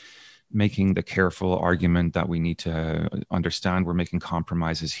like making the careful argument that we need to understand we're making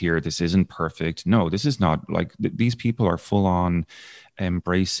compromises here. This isn't perfect. No, this is not like these people are full on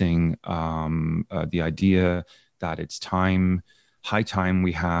embracing the idea that it's high time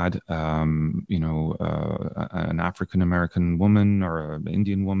we had, an African-American woman or an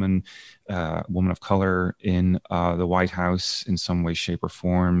Indian woman, woman of color in the White House in some way, shape, or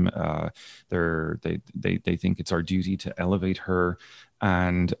form. They think it's our duty to elevate her.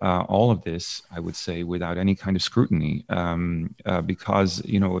 And all of this, I would say, without any kind of scrutiny, because,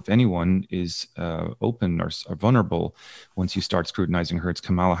 if anyone is open or vulnerable, once you start scrutinizing her, it's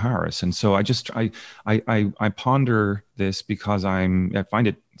Kamala Harris. And so I ponder this because I find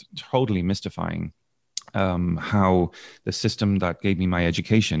it totally mystifying how the system that gave me my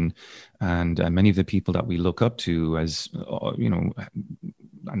education and many of the people that we look up to as,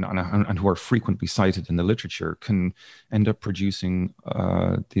 and who are frequently cited in the literature can end up producing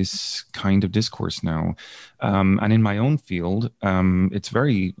this kind of discourse now. And in my own field, it's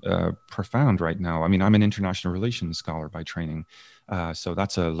very profound right now. I mean, I'm an international relations scholar by training. So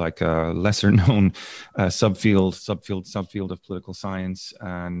that's a lesser known subfield of political science,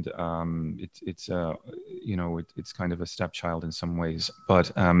 and it's kind of a stepchild in some ways.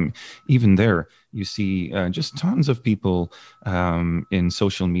 But even there, you see just tons of people in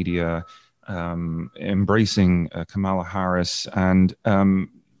social media embracing Kamala Harris, and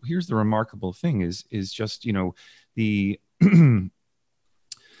here's the remarkable thing: is just the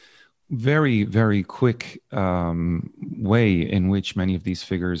very, very quick way in which many of these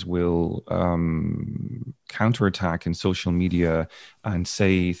figures will counterattack in social media and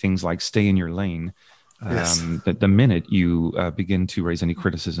say things like "stay in your lane." Yes. The minute you begin to raise any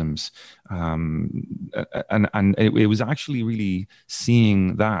criticisms, and it was actually really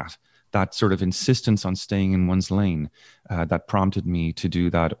seeing that sort of insistence on staying in one's lane that prompted me to do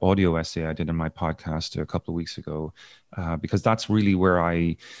that audio essay I did in my podcast a couple of weeks ago, because that's really where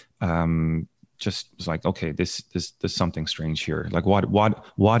I just was like, okay, there's something strange here. Like,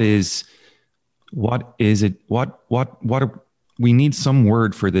 what is it? We need some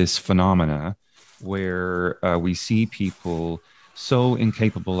word for this phenomena where we see people so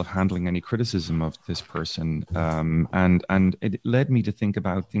incapable of handling any criticism of this person. And it led me to think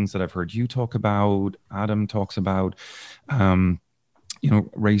about things that I've heard you talk about, Adam talks about, racial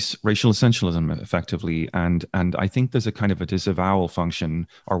essentialism effectively. And I think there's a kind of a disavowal function,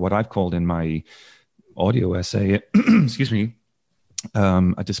 or what I've called in my audio essay, excuse me,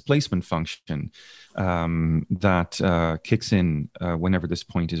 a displacement function that kicks in whenever this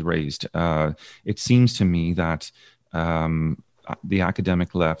point is raised. It seems to me that the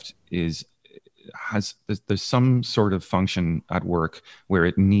academic left there's some sort of function at work where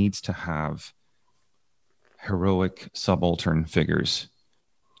it needs to have heroic subaltern figures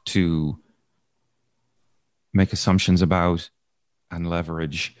to make assumptions about and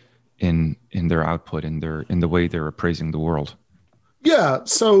leverage in their output, in the way they're appraising the world. Yeah.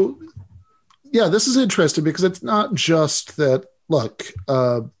 So, yeah, this is interesting because it's not just that, look,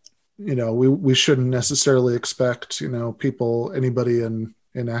 we shouldn't necessarily expect, anybody in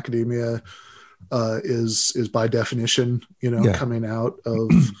academia is by definition, coming out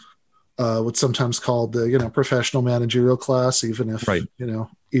of what's sometimes called the, professional managerial class, even if, right.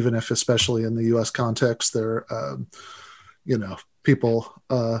 Even if, especially in the U.S. context, they're, people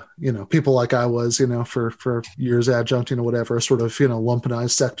like I was, for years adjuncting or whatever, sort of,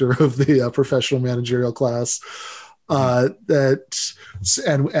 lumpenized sector of the professional managerial class.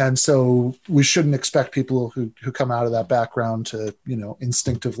 And so we shouldn't expect people who come out of that background to,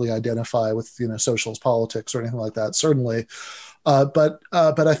 instinctively identify with, socialist politics or anything like that, certainly. But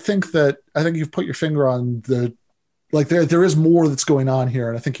I think you've put your finger on there is more that's going on here.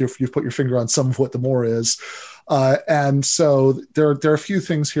 And I think you've put your finger on some of what the more is. And so there are a few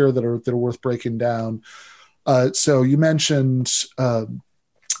things here that are worth breaking down. So you mentioned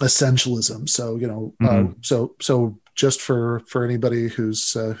essentialism. So, so just for anybody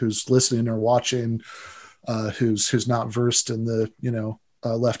who's listening or watching, who's not versed in the,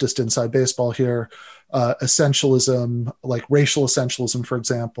 leftist inside baseball here. Essentialism, like racial essentialism, for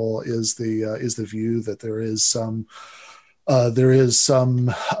example, is the view that there is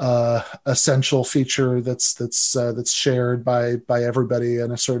some essential feature that's shared by everybody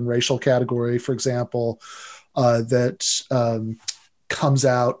in a certain racial category, for example, that comes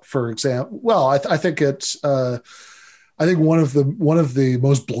out. For example, well, I think one of the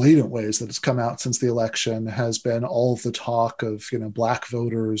most blatant ways that it's come out since the election has been all of the talk of black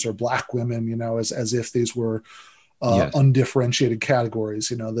voters or black women, as if these were Yes. undifferentiated categories,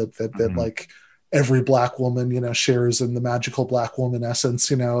 that like every black woman, shares in the magical black woman essence,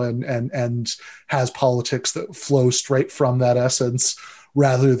 and has politics that flow straight from that essence,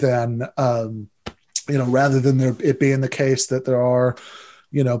 rather than it being the case that there are,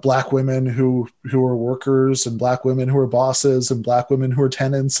 black women who are workers, and black women who are bosses, and black women who are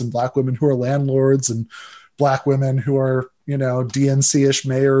tenants, and black women who are landlords, and black women who are, DNC-ish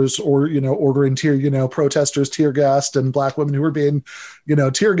mayors, or, ordering protesters tear gassed, and black women who are being,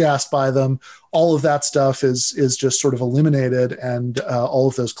 tear gassed by them. All of that stuff is just sort of eliminated. And all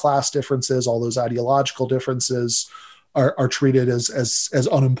of those class differences, all those ideological differences are treated as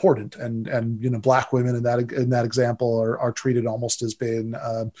unimportant. And black women in that example are treated almost as being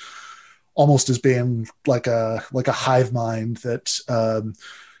like a hive mind that,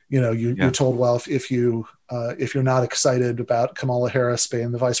 you're told, well, if you're not excited about Kamala Harris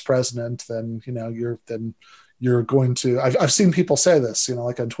being the vice president, then you're going to. I've seen people say this,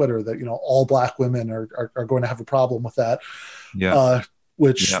 like on Twitter, that all black women are going to have a problem with that. Yeah.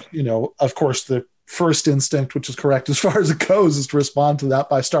 Which of course, the first instinct, which is correct as far as it goes, is to respond to that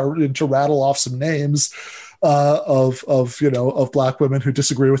by starting to rattle off some names of black women who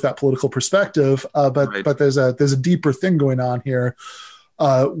disagree with that political perspective. But there's a deeper thing going on here.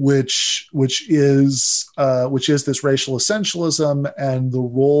 Which is this racial essentialism and the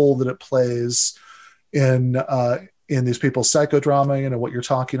role that it plays in these people's psychodrama. What you're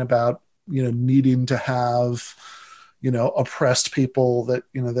talking about, needing to have, oppressed people that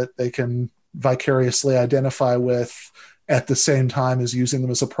that they can vicariously identify with, at the same time as using them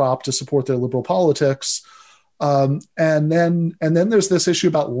as a prop to support their liberal politics. And then there's this issue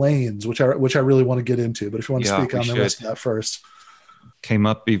about lanes, which I really want to get into. But if you want to speak on that first. Came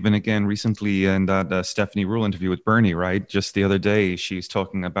up even again recently in that Stephanie Rule interview with Bernie, right? Just the other day, she's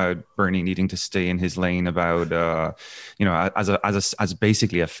talking about Bernie needing to stay in his lane about, as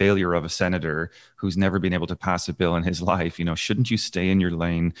basically a failure of a senator who's never been able to pass a bill in his life. Shouldn't you stay in your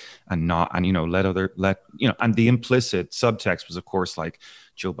lane and and the implicit subtext was, of course, like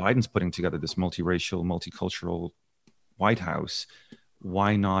Joe Biden's putting together this multiracial, multicultural White House.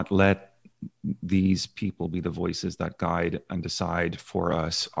 Why not let these people be the voices that guide and decide for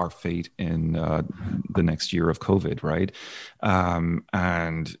us our fate in the next year of COVID, right?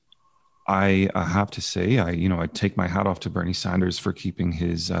 And I have to say, I take my hat off to Bernie Sanders for keeping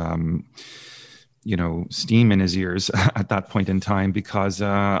his, steam in his ears at that point in time, because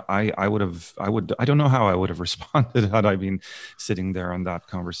I don't know how I would have responded had I been sitting there on that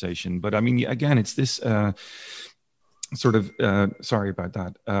conversation. But I mean, again, it's this. Sort of sorry about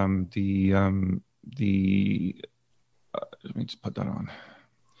that. Let me just put that on.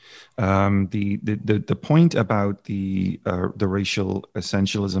 The point about the racial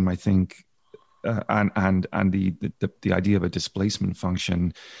essentialism, I think, and the idea of a displacement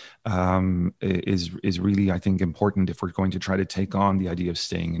function is really, I think, important if we're going to try to take on the idea of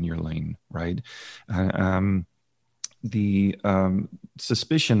staying in your lane, right? The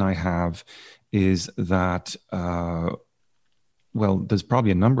suspicion I have is that, there's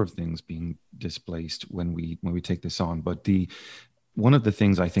probably a number of things being displaced when we take this on, but one of the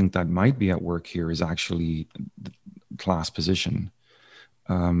things I think that might be at work here is actually class position.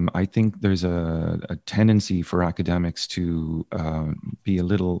 I think there's a tendency for academics to be a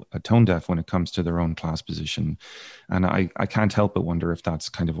little tone deaf when it comes to their own class position. And I can't help but wonder if that's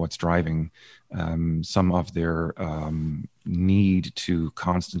kind of what's driving some of their need to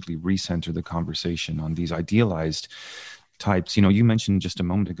constantly recenter the conversation on these idealized types. You mentioned just a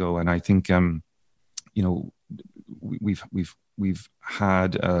moment ago, and I think, we've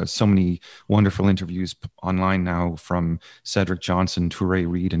had so many wonderful interviews online now from Cedric Johnson, Touré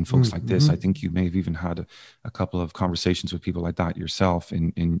Reed, and folks like this. I think you may have even had a couple of conversations with people like that yourself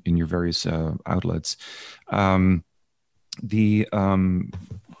in your various outlets. The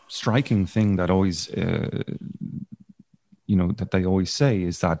striking thing that always, that they always say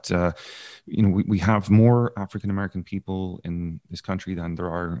is that, we have more African-American people in this country than there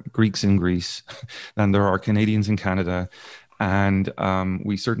are Greeks in Greece, than there are Canadians in Canada. And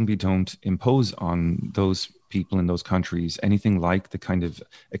we certainly don't impose on those people in those countries anything like the kind of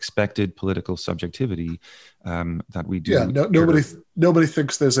expected political subjectivity that we do. Yeah, nobody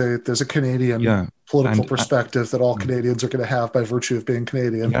thinks there's a Canadian political perspective that all Canadians are going to have by virtue of being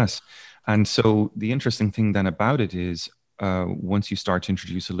Canadian. Yes, and so the interesting thing then about it is once you start to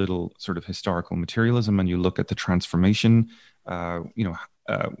introduce a little sort of historical materialism and you look at the transformation,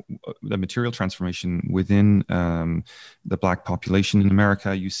 the material transformation within the Black population in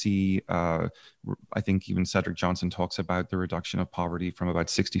America, you see, I think even Cedric Johnson talks about the reduction of poverty from about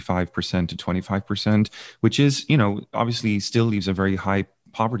 65% to 25%, which is, obviously still leaves a very high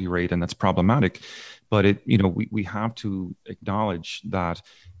poverty rate, and that's problematic. But we have to acknowledge that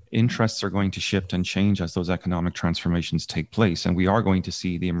interests are going to shift and change as those economic transformations take place. And we are going to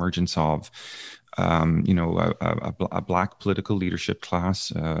see the emergence of a Black political leadership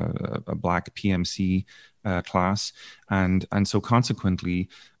class, a Black PMC class, and so consequently,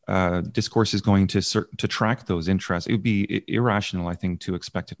 discourse is going to track those interests. It would be irrational, I think, to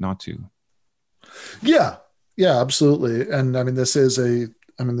expect it not to. Yeah, absolutely. And I mean, this is a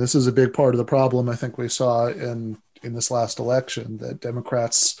big part of the problem I think we saw in this last election, that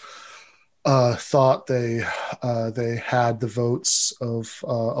Democrats thought they had the votes of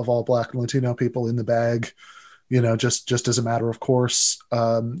all Black and Latino people in the bag, just as a matter of course,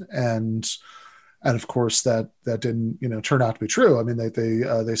 and of course that didn't turn out to be true. I mean,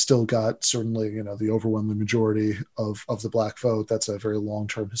 they still got certainly the overwhelming majority of the Black vote. That's a very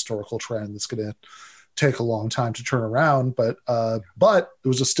long-term historical trend that's going to take a long time to turn around, but it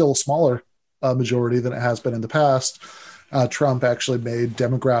was still a smaller majority than it has been in the past. Trump actually made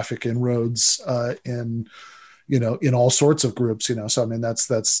demographic inroads in all sorts of groups. So I mean,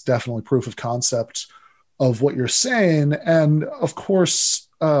 that's definitely proof of concept of what you're saying. And of course,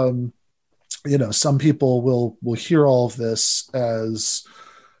 some people will hear all of this as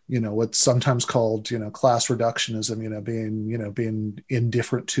what's sometimes called class reductionism. Being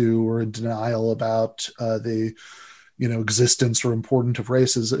indifferent to or in denial about the existence or importance of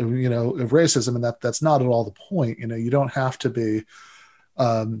racism, and that's not at all the point. You don't have to be,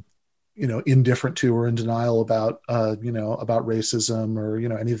 indifferent to or in denial about, about racism or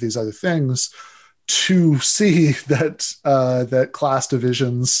any of these other things to see that class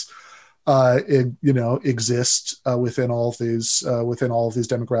divisions, exist within all of these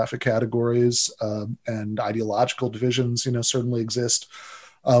demographic categories, and ideological divisions, certainly exist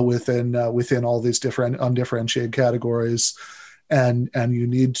within all these different undifferentiated categories, and you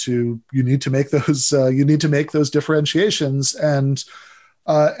need to make those differentiations, and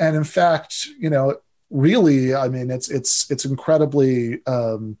in fact, really, I mean, it's incredibly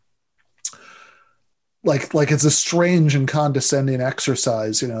like it's a strange and condescending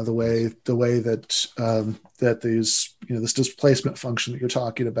exercise, the way that these, this displacement function that you're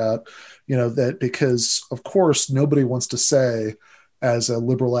talking about, that because of course nobody wants to say, as a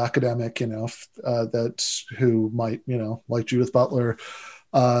liberal academic, that who might, like Judith Butler,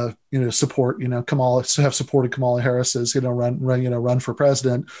 support, have supported Kamala Harris's, run for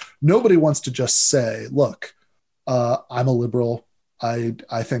president. Nobody wants to just say, look, I'm a liberal. I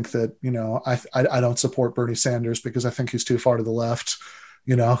think that, I don't support Bernie Sanders because I think he's too far to the left.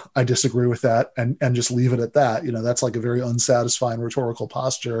 I disagree with that, and just leave it at that. That's like a very unsatisfying rhetorical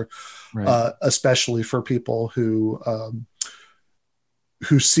posture, right. Especially for people who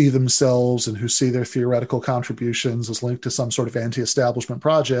see themselves and who see their theoretical contributions as linked to some sort of anti-establishment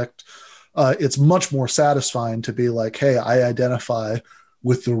project. It's much more satisfying to be like, hey, I identify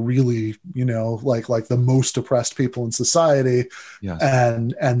with the really, like the most oppressed people in society. Yes.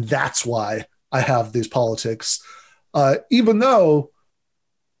 And that's why I have these politics. Even though,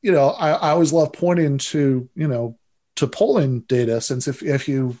 I always love pointing to polling data, since if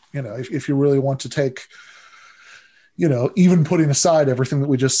you really want to take, even putting aside everything that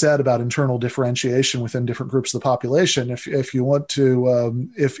we just said about internal differentiation within different groups of the population, if you want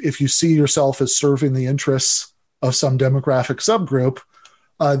to, if you see yourself as serving the interests of some demographic subgroup,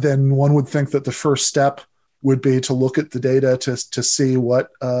 then one would think that the first step would be to look at the data to see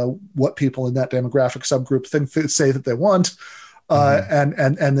what people in that demographic subgroup say that they want,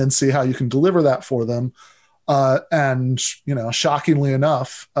 and then see how you can deliver that for them. And shockingly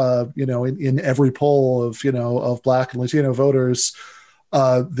enough, in every poll of Black and Latino voters,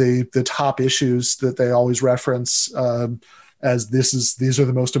 the top issues that they always reference as these are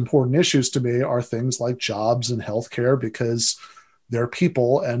the most important issues to me are things like jobs and healthcare, because they're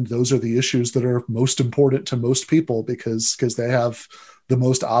people, and those are the issues that are most important to most people because they have the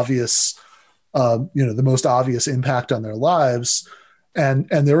most obvious impact on their lives. And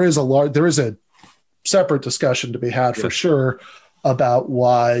there is a separate discussion to be had for sure about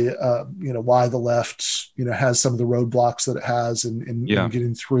why why the left has some of the roadblocks that it has in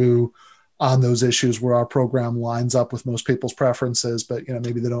getting through on those issues where our program lines up with most people's preferences, but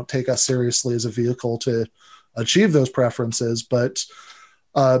maybe they don't take us seriously as a vehicle to achieve those preferences. But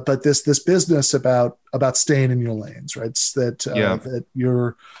this business about staying in your lanes, right? It's that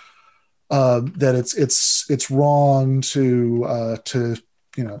you're that it's wrong to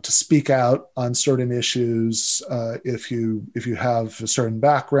speak out on certain issues if you have a certain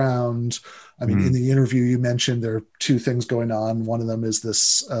background. I mean, in the interview you mentioned there are two things going on. One of them is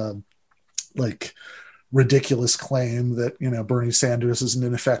this ridiculous claim that Bernie Sanders is an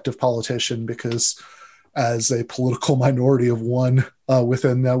ineffective politician because, as a political minority of one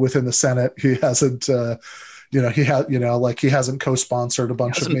within the Senate, he hasn't he hasn't co-sponsored a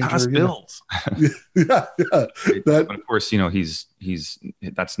bunch of major bills. But of course, he's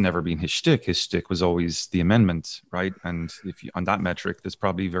that's never been his shtick. His shtick was always the amendment, right? And on that metric, there's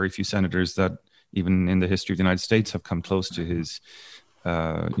probably very few senators that, even in the history of the United States, have come close to his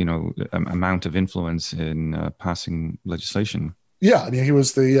amount of influence in passing legislation. Yeah, I mean, he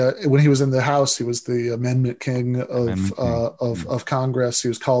was when he was in the House, he was the amendment king of Congress. He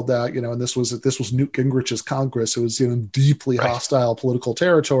was called that, and this was Newt Gingrich's Congress. It was deeply hostile political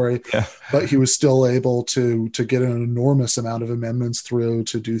territory, but he was still able to get an enormous amount of amendments through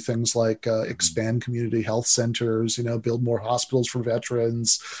to do things like expand community health centers, build more hospitals for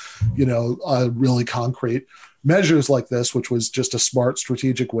veterans, really concrete measures like this, which was just a smart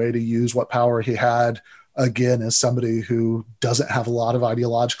strategic way to use what power he had. Again, as somebody who doesn't have a lot of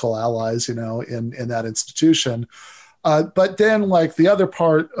ideological allies, in that institution. But then, the other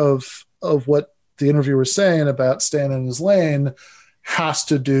part of what the interviewer was saying about staying in his lane has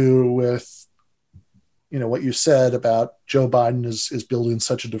to do with, what you said about Joe Biden is building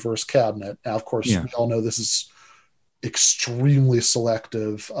such a diverse cabinet. Now, of course, we all know this is extremely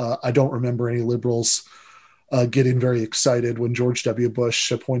selective. I don't remember any liberals getting very excited when George W.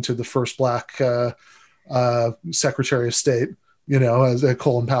 Bush appointed the first black Secretary of State, as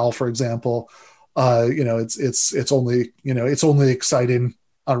Colin Powell, for example. It's only exciting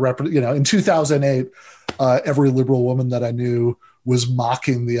on in 2008, every liberal woman that I knew was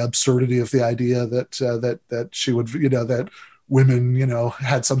mocking the absurdity of the idea that she would, that women,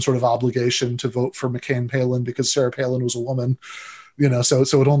 had some sort of obligation to vote for McCain Palin because Sarah Palin was a woman. So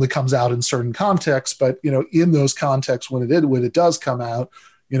it only comes out in certain contexts, but in those contexts, when it does come out,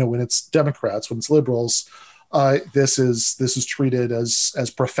 when it's Democrats, when it's liberals, this is treated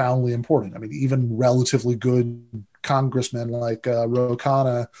as profoundly important. I mean, even relatively good congressmen like Ro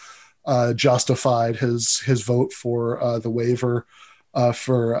Khanna justified his vote for the waiver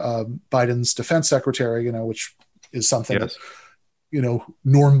for Biden's defense secretary, which is something that,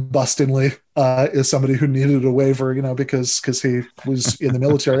 Norm Bustingly is somebody who needed a waiver, because he was in the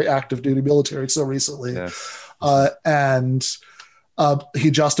military, active duty military so recently. And he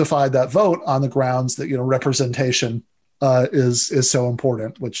justified that vote on the grounds that, representation is so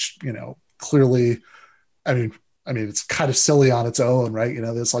important, which, clearly, I mean, it's kind of silly on its own, right?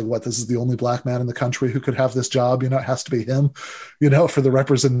 It's like, this is the only black man in the country who could have this job. It has to be him, for the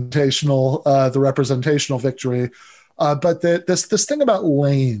representational victory. But this thing about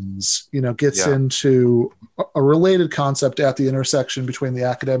lanes, gets into a related concept at the intersection between the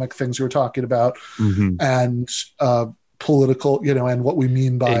academic things you were talking about and political, and what we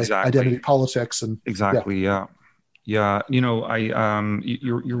mean by identity politics. And you're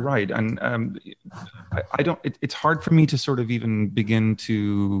right, and I don't. It's hard for me to sort of even begin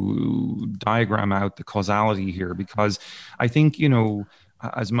to diagram out the causality here, because I think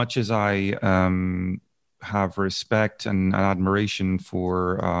as much as I have respect and admiration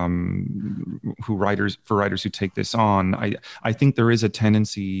for writers who take this on, I think there is a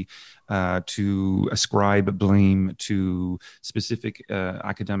tendency to ascribe blame to specific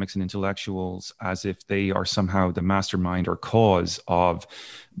academics and intellectuals as if they are somehow the mastermind or cause of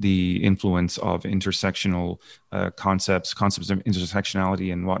the influence of intersectional concepts of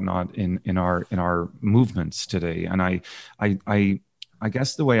intersectionality and whatnot in our movements today. And I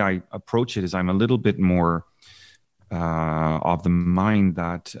guess the way I approach it is I'm a little bit more of the mind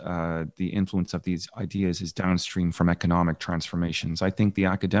that the influence of these ideas is downstream from economic transformations. I think the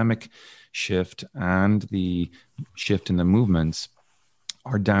academic shift and the shift in the movements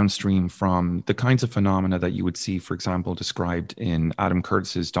are downstream from the kinds of phenomena that you would see, for example, described in Adam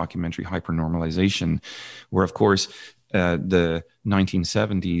Curtis's documentary Hypernormalization, where, of course, the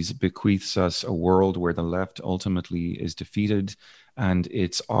 1970s bequeaths us a world where the left ultimately is defeated. And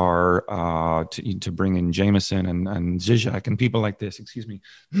it's our, to bring in Jameson and Zizek and people like this,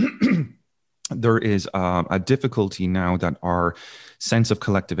 there is a difficulty now that our sense of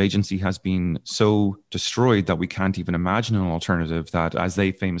collective agency has been so destroyed that we can't even imagine an alternative, that, as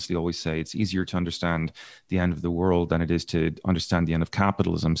they famously always say, it's easier to understand the end of the world than it is to understand the end of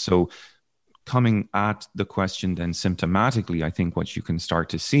capitalism. So coming at the question then symptomatically, I think what you can start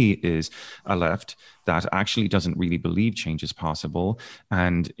to see is a left that actually doesn't really believe change is possible,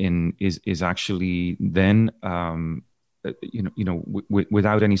 and is actually then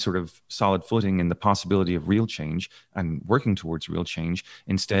without any sort of solid footing in the possibility of real change and working towards real change.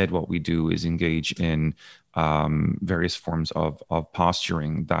 Instead, what we do is engage in various forms of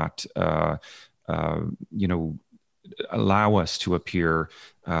posturing that allow us to appear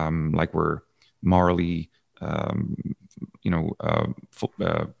like we're morally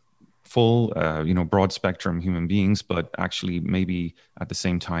full, broad spectrum human beings, but actually maybe at the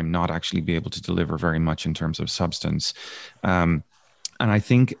same time not actually be able to deliver very much in terms of substance. And I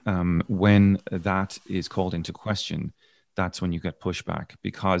think when that is called into question, that's when you get pushback,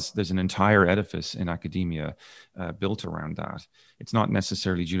 because there's an entire edifice in academia built around that. It's not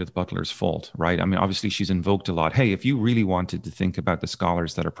necessarily Judith Butler's fault, right? I mean, obviously she's invoked a lot. Hey, if you really wanted to think about the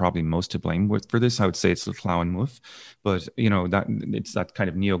scholars that are probably most to blame for this, I would say it's Laclau and Mouffe. But that it's that kind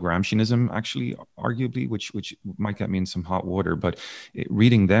of neo-Gramscianism, actually, arguably, which might get me in some hot water. But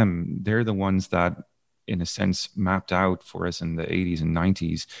reading them, they're the ones that, in a sense, mapped out for us in the 80s and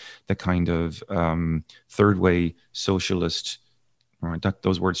 90s the kind of third way socialist, right?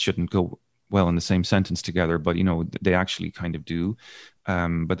 Those words shouldn't go well in the same sentence together, but they actually kind of do.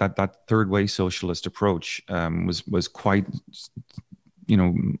 But that third way socialist approach was quite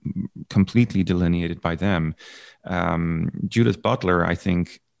completely delineated by them. Judith Butler, I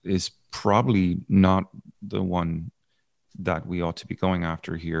think, is probably not the one that we ought to be going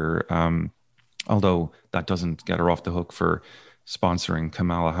after here. Although that doesn't get her off the hook for sponsoring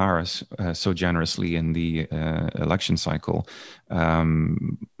Kamala Harris so generously in the election cycle.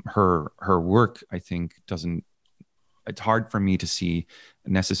 Her work, I think, doesn't. It's hard for me to see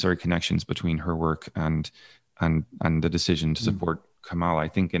necessary connections between her work and the decision to support Kamala. I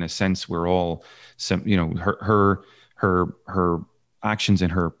think, in a sense, we're all, her actions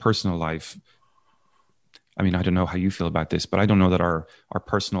in her personal life. I mean, I don't know how you feel about this, but I don't know that our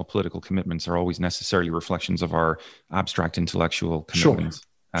personal political commitments are always necessarily reflections of our abstract intellectual commitments.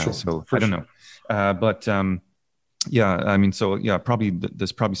 Sure. So I don't know. Probably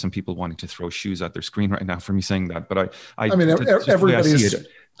there's probably some people wanting to throw shoes at their screen right now for me saying that. But everybody's.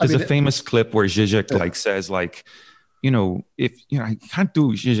 There's a famous clip where Zizek says if I can't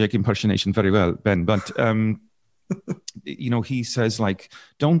do Zizek impersonation very well, Ben, but he says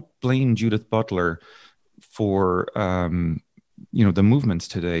don't blame Judith Butler for the movements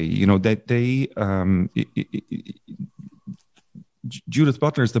today. Judith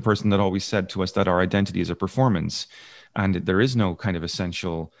Butler is the person that always said to us that our identity is a performance, and there is no kind of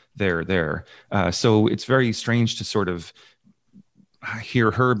essential there. So it's very strange to sort of hear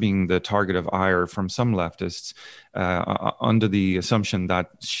her being the target of ire from some leftists under the assumption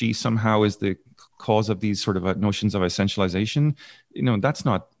that she somehow is the cause of these sort of notions of essentialization. That's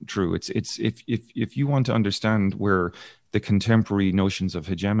not true. It's if you want to understand where the contemporary notions of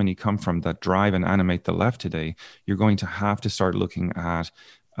hegemony come from that drive and animate the left today, you're going to have to start looking at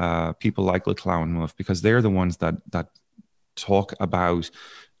people like Laclau and Mouffe, because they're the ones that talk about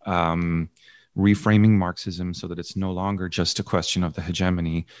reframing Marxism so that it's no longer just a question of the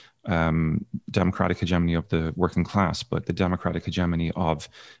hegemony, democratic hegemony of the working class, but the democratic hegemony of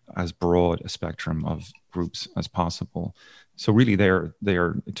as broad a spectrum of groups as possible. So really, they're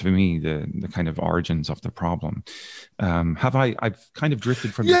to me the kind of origins of the problem. I've kind of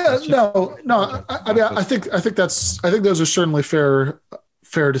drifted from? Yeah, no. I think those are certainly fair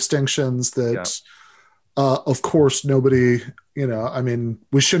distinctions that. Of course, nobody,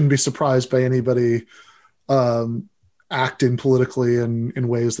 we shouldn't be surprised by anybody acting politically in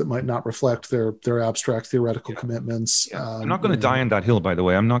ways that might not reflect their abstract theoretical commitments. I'm not going to die on that hill, by the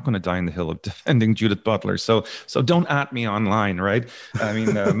way. I'm not going to die on the hill of defending Judith Butler. So don't at me online, right? I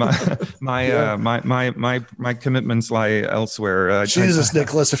mean, my commitments lie elsewhere. Jesus,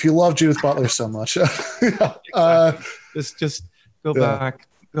 Nicholas, if you love Judith Butler so much, just go back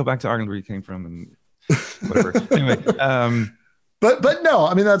to Ireland where you came from and. Whatever. Anyway, but no,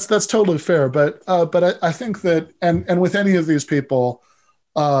 I mean that's totally fair. But I think that and with any of these people,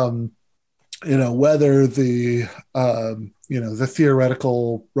 whether the the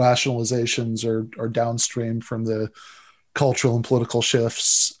theoretical rationalizations are downstream from the cultural and political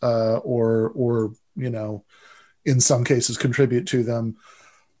shifts, or in some cases contribute to them,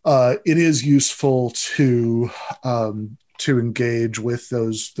 it is useful to to engage with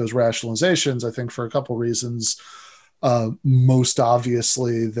those rationalizations. I think for a couple reasons. Most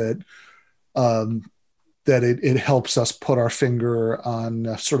obviously that it helps us put our finger on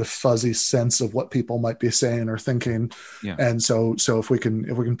a sort of fuzzy sense of what people might be saying or thinking. Yeah. And so if we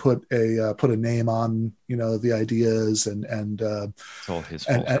can put a name on, the ideas and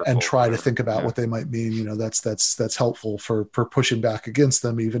try to think about what they might mean, that's helpful for pushing back against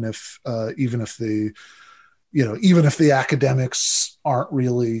them, even if the academics aren't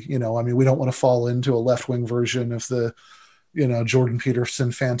really, we don't want to fall into a left-wing version of the, Jordan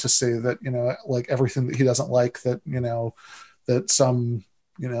Peterson fantasy that, like everything that he doesn't like that, that some,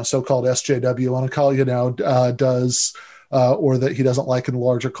 so-called SJW want to call, does, or that he doesn't like in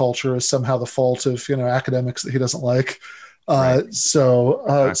larger culture is somehow the fault of, academics that he doesn't like. So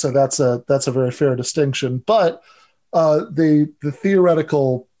that's a very fair distinction, but the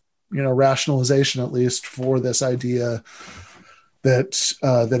theoretical, rationalization, at least for this idea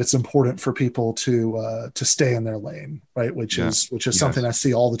that it's important for people to stay in their lane, right? Which is something I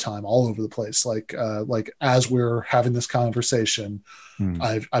see all the time, all over the place. Like as we're having this conversation,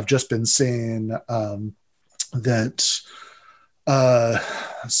 I've just been seeing that.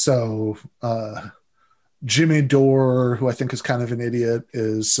 Jimmy Dore, who I think is kind of an idiot,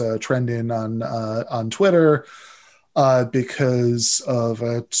 is trending on Twitter because of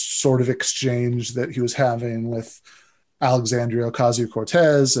a sort of exchange that he was having with Alexandria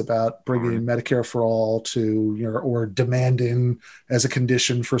Ocasio-Cortez about bringing Medicare for all to, or demanding as a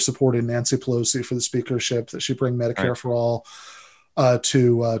condition for supporting Nancy Pelosi for the speakership that she bring Medicare for all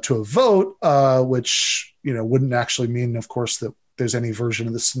to a vote, which, wouldn't actually mean, of course, that there's any version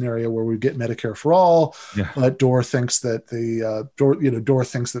of the scenario where we get Medicare for all. But Dore thinks that Dore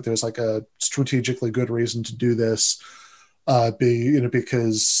thinks that there's like a strategically good reason to do this.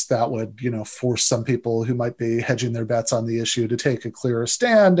 Because that would, force some people who might be hedging their bets on the issue to take a clearer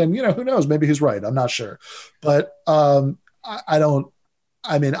stand. And, who knows, maybe he's right. I'm not sure. But I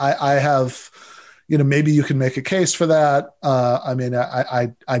have, maybe you can make a case for that.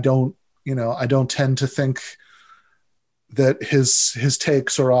 I don't tend to think that his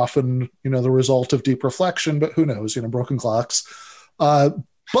takes are often, the result of deep reflection, but who knows, broken clocks.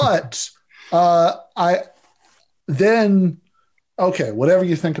 Whatever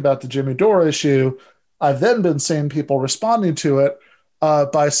you think about the Jimmy Dore issue, I've then been seeing people responding to it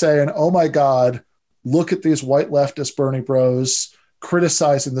by saying, oh my God, look at these white leftist Bernie bros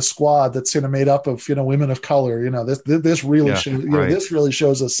criticizing the squad that's made up of women of color. This really this really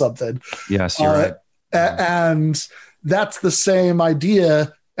shows us something. Yes, you're right. And that's the same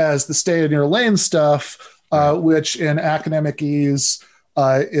idea as the stay in your lane stuff, which in academic ease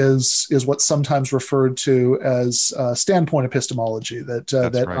is what's sometimes referred to as standpoint epistemology.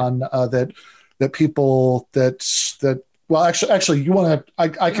 That people that well, actually, you want to?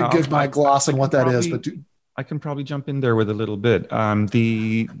 I could give my gloss on what that is, but I can probably jump in there with a little bit.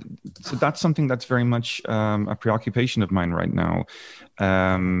 So that's something that's very much a preoccupation of mine right now.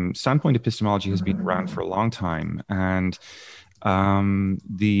 Standpoint epistemology has been around for a long time, and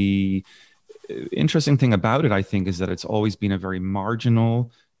the interesting thing about it, I think, is that it's always been a very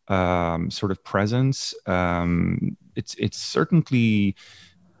marginal sort of presence. It's certainly,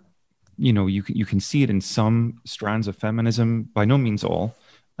 you can see it in some strands of feminism, by no means all.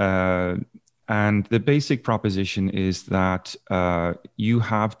 And the basic proposition is that you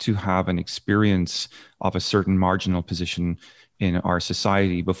have to have an experience of a certain marginal position in our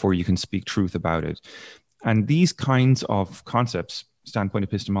society before you can speak truth about it. And these kinds of concepts, standpoint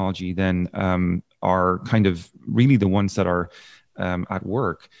epistemology, then are kind of really the ones that are at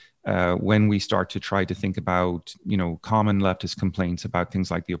work when we start to try to think about, common leftist complaints about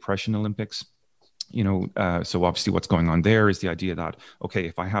things like the oppression Olympics. So obviously what's going on there is the idea that, okay,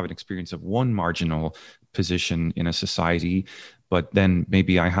 if I have an experience of one marginal position in a society, but then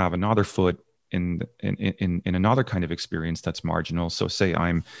maybe I have another foot in another kind of experience that's marginal. So say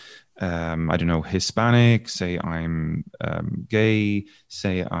I'm, I don't know, Hispanic, say I'm gay,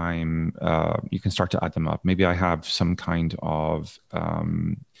 say I'm, you can start to add them up. Maybe I have some kind of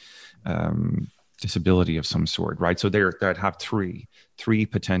disability of some sort, right? So that have three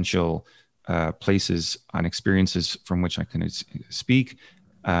potential places and experiences from which I can speak.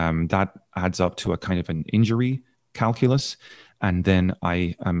 That adds up to a kind of an injury calculus. And then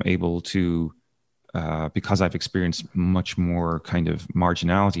I am able to, because I've experienced much more kind of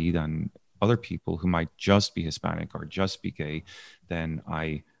marginality than other people who might just be Hispanic or just be gay, then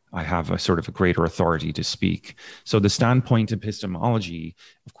I have a sort of a greater authority to speak. So the standpoint epistemology,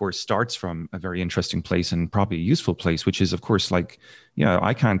 of course, starts from a very interesting place and probably a useful place, which is, of course, like,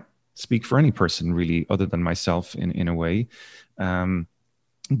 I can't speak for any person really, other than myself in a way.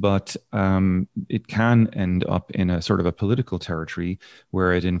 But it can end up in a sort of a political territory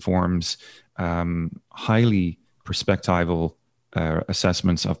where it informs highly perspectival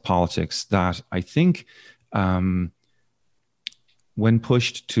assessments of politics that I think, when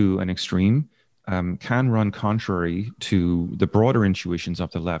pushed to an extreme, can run contrary to the broader intuitions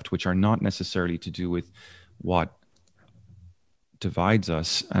of the left, which are not necessarily to do with what divides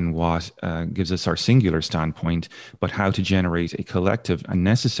us and what gives us our singular standpoint, but how to generate a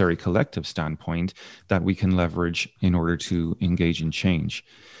necessary collective standpoint that we can leverage in order to engage in change.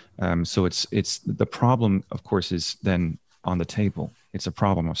 So it's the problem, of course, is then on the table. It's a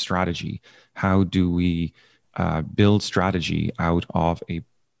problem of strategy. How do we build strategy out of a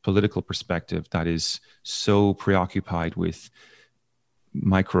political perspective that is so preoccupied with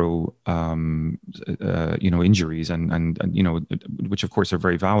micro injuries and which of course are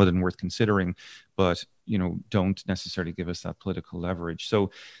very valid and worth considering, but don't necessarily give us that political leverage.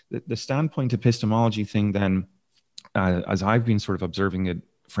 So the standpoint epistemology thing then, as I've been sort of observing it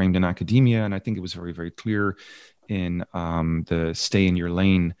framed in academia, and I think it was very, very clear in the stay in your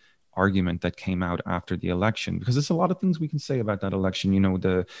lane argument that came out after the election, because there's a lot of things we can say about that election.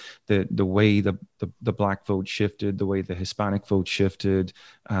 The way the black vote shifted, the way the Hispanic vote shifted,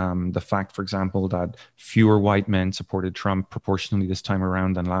 the fact, for example, that fewer white men supported Trump proportionally this time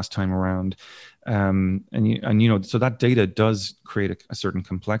around than last time around. So that data does create a certain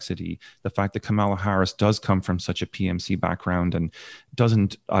complexity. The fact that Kamala Harris does come from such a PMC background and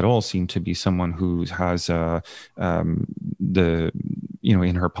doesn't at all seem to be someone who has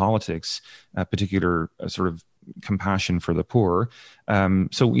in her politics a particular sort of compassion for the poor.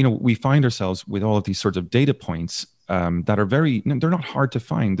 So we find ourselves with all of these sorts of data points that are they're not hard to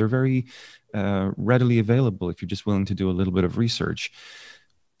find. They're very readily available if you're just willing to do a little bit of research,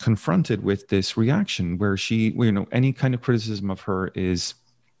 confronted with this reaction where any kind of criticism of her is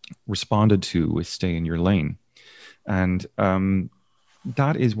responded to with stay in your lane. And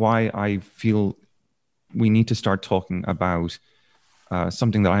that is why I feel we need to start talking about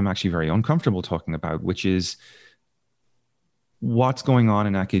something that I'm actually very uncomfortable talking about, which is what's going on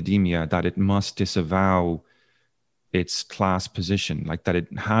in academia that it must disavow its class position, like that it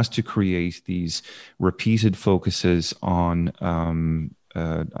has to create these repeated focuses on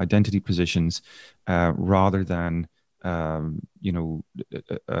identity positions rather than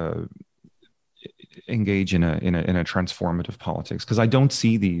engage in a transformative politics. Because I don't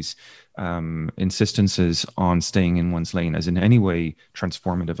see these insistences on staying in one's lane as in any way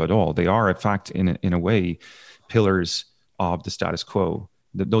transformative at all. They are, in fact, in a way, pillars of the status quo.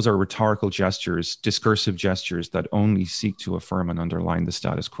 Those are rhetorical gestures, discursive gestures that only seek to affirm and underline the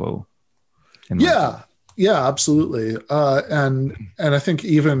status quo. Yeah, absolutely. And I think I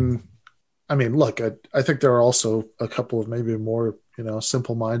think there are also a couple of maybe more,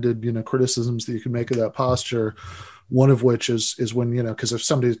 simple-minded, criticisms that you can make of that posture. One of which is when, because if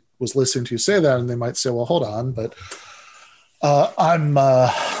somebody was listening to you say that and they might say, well, hold on, but I'm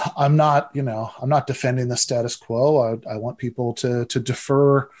not defending the status quo. I want people to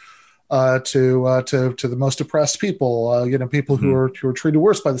defer to the most oppressed people, people who are treated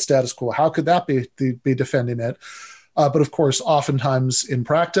worse by the status quo. How could that be defending it? But of course, oftentimes in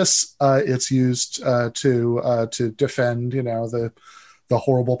practice, it's used to defend, the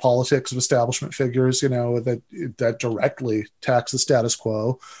horrible politics of establishment figures, that directly tax the status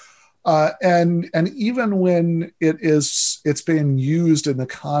quo. And even when it's being used in the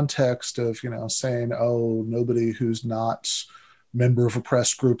context of, saying, oh, nobody who's not member of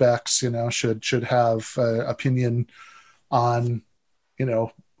oppressed group X, should have opinion on,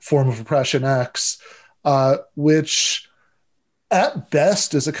 form of oppression X, which at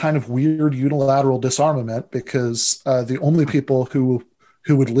best is a kind of weird unilateral disarmament, because the only people who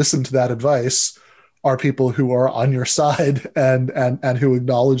would listen to that advice are people who are on your side and who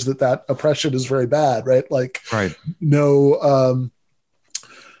acknowledge that oppression is very bad, right? Like, right. No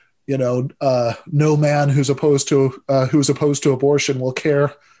man who's opposed to abortion will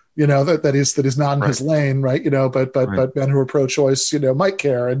care, that is not in his lane, right? But men who are pro-choice, might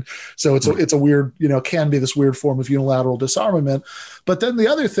care, and so it's a weird, can be this weird form of unilateral disarmament. But then the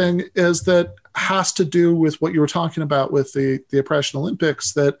other thing is that has to do with what you were talking about with the Oppression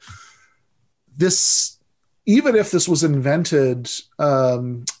Olympics, that this, even if this was invented,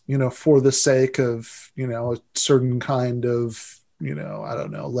 for the sake of, a certain kind of, I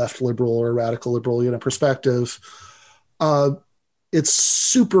don't know, left liberal or radical liberal, perspective, it's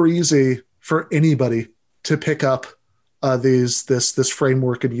super easy for anybody to pick up this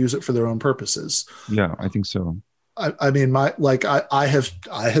framework and use it for their own purposes. Yeah, I think so. I mean, I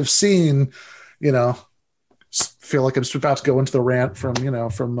have seen, you know, feel like I'm just about to go into the rant from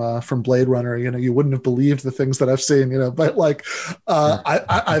Blade Runner. You know, you wouldn't have believed the things that I've seen. You know, but like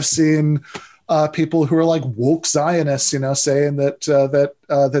I've seen people who are like woke Zionists, you know, saying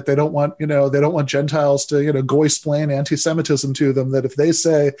that they don't want, they don't want Gentiles to, goy-splain anti-Semitism to them. That if they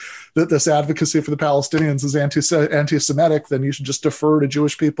say that this advocacy for the Palestinians is anti-Semitic, then you should just defer to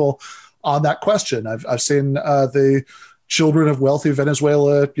Jewish people on that question. I've seen the children of wealthy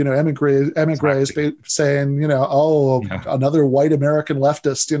Venezuela, emigres Exactly. saying, another white American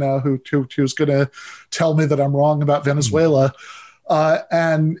leftist, who's going to tell me that I'm wrong about Venezuela.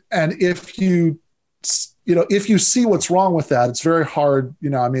 And if you see what's wrong with that, it's very hard.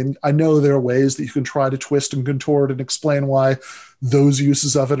 I know there are ways that you can try to twist and contort and explain why those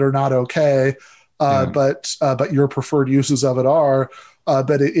uses of it are not okay. But your preferred uses of it are.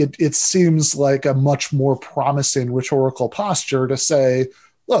 But it seems like a much more promising rhetorical posture to say,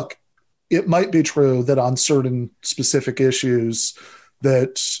 look, it might be true that on certain specific issues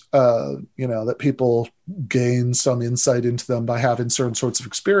that that people gain some insight into them by having certain sorts of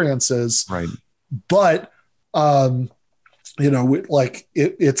experiences, Right. But we're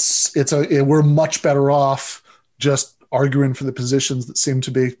much better off just arguing for the positions that seem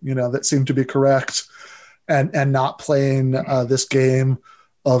to be correct, and not playing this game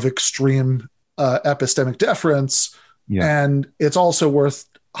of extreme epistemic deference. Yeah. And it's also worth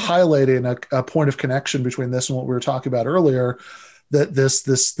highlighting a point of connection between this and what we were talking about earlier, that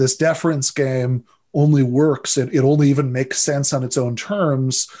this deference game only works, it only even makes sense on its own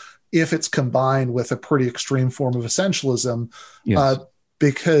terms if it's combined with a pretty extreme form of essentialism. Yes.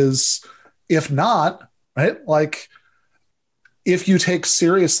 Because if not, right, like if you take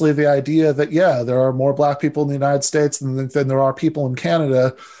seriously the idea that, there are more Black people in the United States than there are people in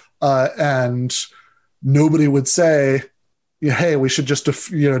Canada, and nobody would say, hey, we should just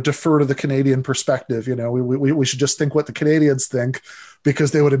defer to the Canadian perspective. We should just think what the Canadians think,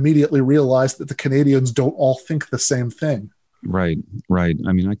 because they would immediately realize that the Canadians don't all think the same thing. Right.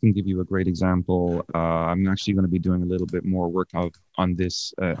 I mean, I can give you a great example. I'm actually going to be doing a little bit more work on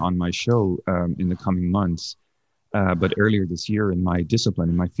this on my show in the coming months. But earlier this year, in my discipline,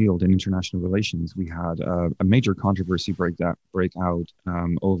 in my field, in international relations, we had a major controversy break out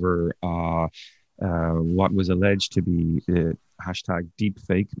over what was alleged to be the hashtag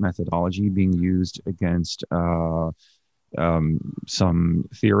deepfake methodology being used against some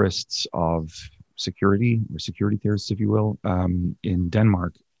theorists of security, or security theorists, if you will, in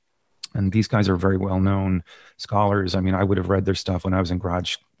Denmark. And these guys are very well-known scholars. I mean, I would have read their stuff when I was in grad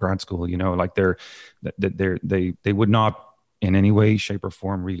school. Like they would not in any way, shape, or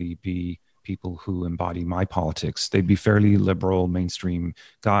form really be people who embody my politics. They'd be fairly liberal, mainstream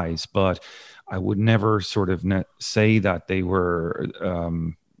guys, but I would never sort of say that they were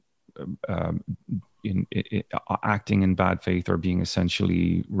acting in bad faith or being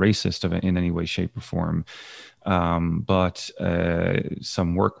essentially racist in any way, shape, or form. But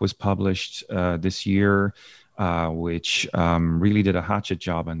some work was published this year, which really did a hatchet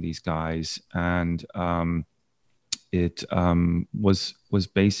job on these guys, and it was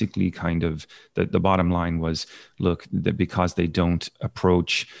basically kind of the bottom line was, look, that because they don't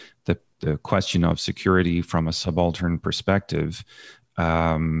approach the question of security from a subaltern perspective,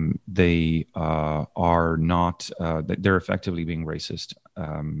 they are not they're effectively being racist,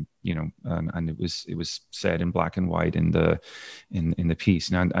 and it was said in black and white in the piece.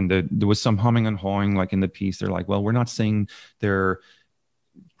 Now, and there was some humming and hawing, like in the piece, they're like, well, we're not saying they're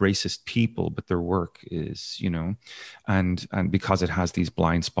racist people, but their work is, and because it has these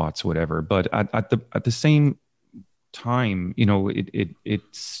blind spots, whatever. But at the same time, it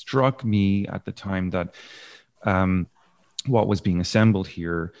struck me at the time that what was being assembled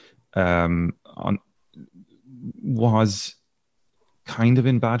here was kind of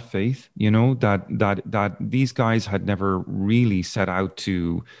in bad faith, that these guys had never really set out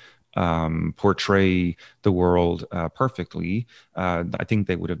to portray the world perfectly. I think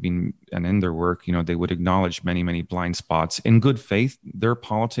they would have been, and in their work, they would acknowledge many, many blind spots. In good faith, their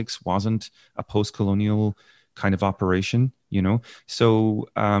politics wasn't a post-colonial kind of operation, So,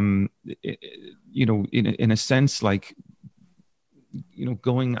 in a sense, like,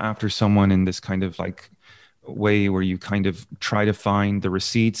 going after someone in this kind of like way where you kind of try to find the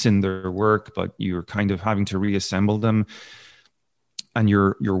receipts in their work, but you're kind of having to reassemble them, and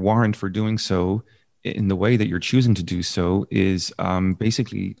your warrant for doing so in the way that you're choosing to do so is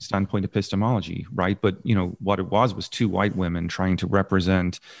basically standpoint epistemology, right? But what it was two white women trying to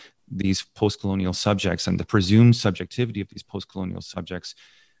represent these post-colonial subjects and the presumed subjectivity of these post-colonial subjects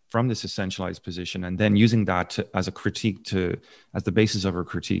from this essentialized position, and then using that as a critique as the basis of her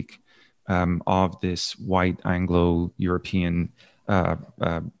critique of this white Anglo-European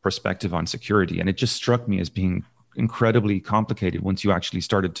perspective on security. And it just struck me as being incredibly complicated once you actually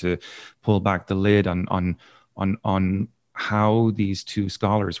started to pull back the lid on how these two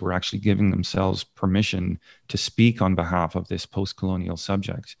scholars were actually giving themselves permission to speak on behalf of this post-colonial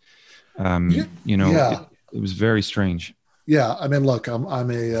subject. It was very strange. Yeah, I mean, look, I'm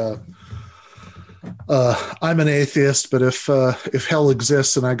an atheist, but if hell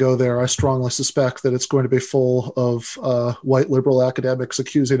exists and I go there, I strongly suspect that it's going to be full of white liberal academics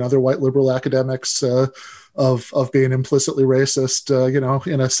accusing other white liberal academics of being implicitly racist,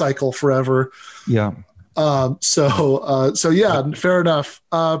 in a cycle forever. Yeah. So yeah, fair enough.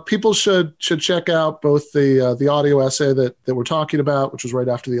 People should check out both the audio essay that we're talking about, which was right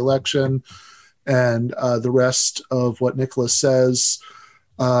after the election, and the rest of what Nicholas says.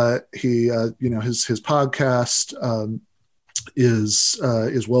 His podcast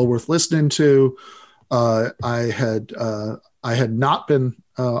is well worth listening to. I had not been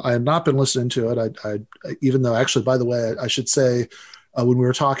listening to it. I even though, actually, by the way, I should say, when we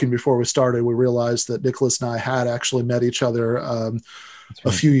were talking before we started, we realized that Nicholas and I had actually met each other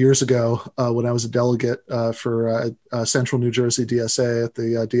a few years ago when I was a delegate for Central New Jersey DSA at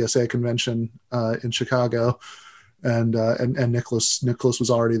the DSA convention in Chicago. And Nicholas was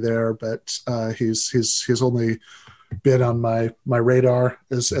already there, but he's only been on my radar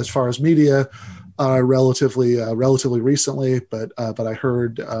as far as media relatively recently. But I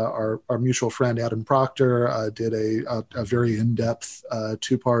heard our mutual friend Adam Proctor did a very in-depth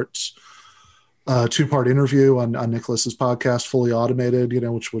two-part interview on Nicholas's podcast, Fully Automated,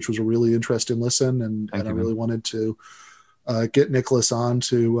 which was a really interesting listen, and I really wanted to get Nicholas on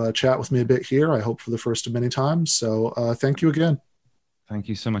to chat with me a bit here. I hope for the first of many times. So thank you again. Thank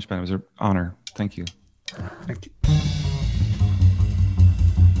you so much, Ben. It was an honor. Thank you. Thank you.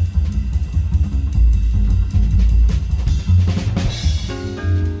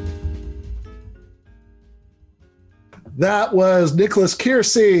 That was Nicholas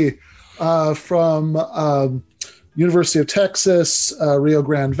Kiersey from University of Texas, Rio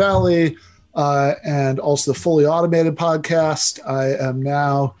Grande Valley. And also the Fully Automated podcast. I am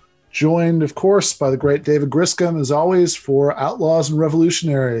now joined, of course, by the great David Griscom, as always, for Outlaws and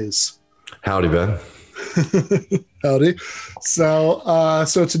Revolutionaries. Howdy, Ben. Howdy. So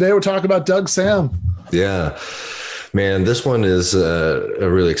today we're talking about Doug Sahm. Yeah, man, this one is a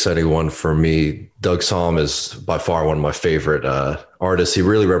really exciting one for me. Doug Sahm is by far one of my favorite artists. He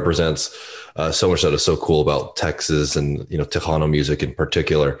really represents so much that is so cool about Texas and, Tejano music in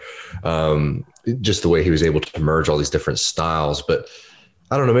particular. Just the way he was able to merge all these different styles. But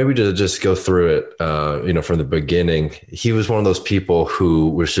I don't know, maybe to just go through it, from the beginning. He was one of those people who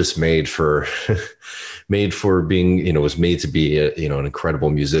was just made for being, was made to be an incredible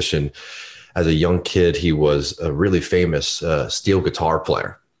musician. As a young kid, he was a really famous steel guitar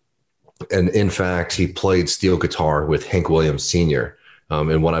player. And in fact, he played steel guitar with Hank Williams Sr.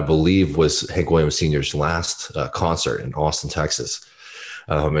 In what I believe was Hank Williams Sr.'s last concert in Austin, Texas.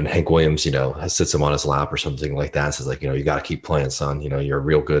 And Hank Williams, sits him on his lap or something like that. Says like, you got to keep playing, son. You're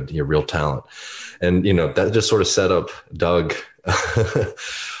real good. You're real talent. And, that just sort of set up Doug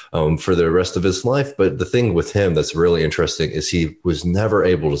for the rest of his life. But the thing with him that's really interesting is he was never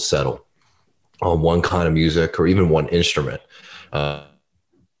able to settle on one kind of music or even one instrument.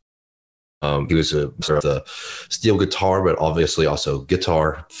 He was sort of the steel guitar, but obviously also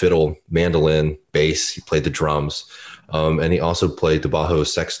guitar, fiddle, mandolin, bass. He played the drums. And he also played the bajo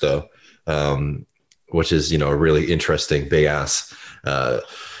sexto, which is, a really interesting big ass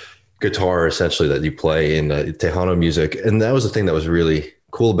guitar essentially that you play in Tejano music. And that was the thing that was really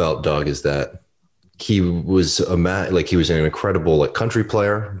cool about Doug, is that he was he was an incredible country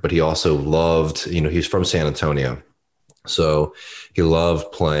player, but he also loved, he's from San Antonio. So he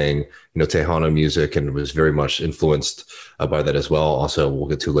loved playing, Tejano music, and was very much influenced by that as well. Also, we'll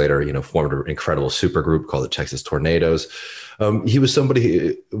get to later, formed an incredible super group called the Texas Tornadoes. He was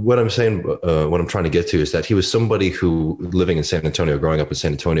somebody, what I'm trying to get to is that he was somebody who, living in San Antonio, growing up in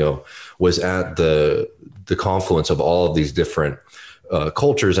San Antonio, was at the confluence of all of these different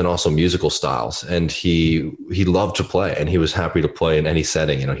cultures and also musical styles. And he loved to play, and he was happy to play in any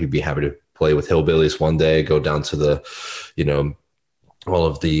setting. He'd be happy to play with hillbillies one day, go down to the, all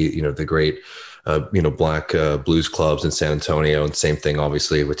of the, the great, black blues clubs in San Antonio, and same thing,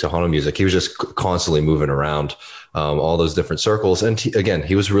 obviously, with Tejano music. He was just constantly moving around all those different circles. And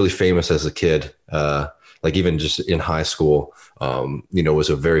he was really famous as a kid, even just in high school, was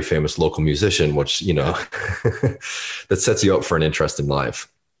a very famous local musician, which, that sets you up for an interesting life.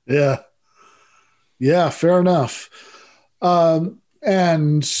 Yeah. Yeah. Fair enough. And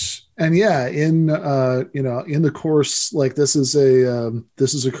yeah, in in the course, like this is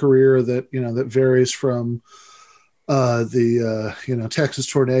a career that that varies from the Texas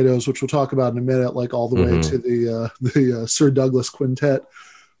Tornadoes, which we'll talk about in a minute, like all the way to the Sir Douglas Quintet.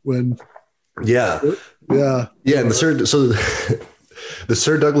 When Yeah, yeah, and the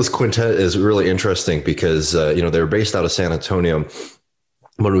Sir Douglas Quintet is really interesting because they were based out of San Antonio,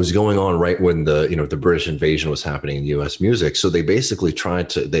 but it was going on right when the British invasion was happening in U.S. music. So they basically tried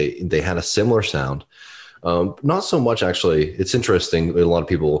to they had a similar sound. Not so much, actually. It's interesting. A lot of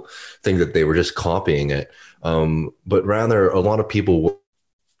people think that they were just copying it, but rather a lot of people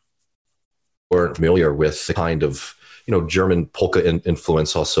weren't familiar with the kind of German polka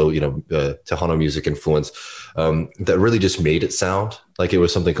influence, also Tejano music influence, that really just made it sound like it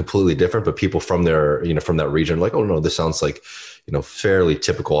was something completely different. But people from there, from that region, like, oh no, this sounds like fairly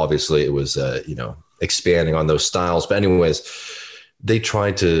typical. Obviously, it was expanding on those styles. But anyways, they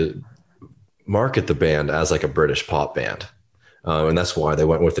tried to market the band as like a British pop band. And that's why they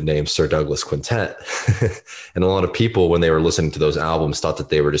went with the name Sir Douglas Quintet. And a lot of people, when they were listening to those albums, thought that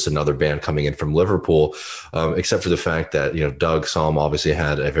they were just another band coming in from Liverpool, except for the fact that, Doug Sahm obviously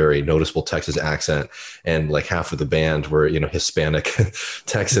had a very noticeable Texas accent, and like half of the band were, Hispanic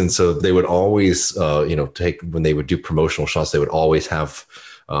Texans. So they would always, when they would do promotional shots, they would always have,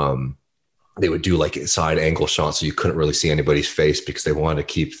 they would do like side angle shots so you couldn't really see anybody's face, because they wanted to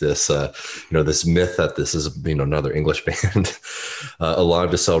keep this, this myth that this is, another English band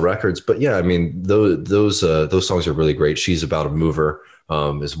alive to sell records. But yeah, I mean, those songs are really great. She's About a Mover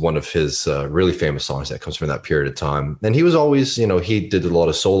is one of his really famous songs that comes from that period of time. And he was always, he did a lot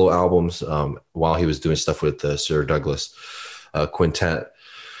of solo albums while he was doing stuff with the Sir Douglas Quintet.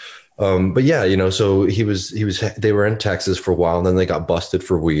 But yeah, so they were in Texas for a while, and then they got busted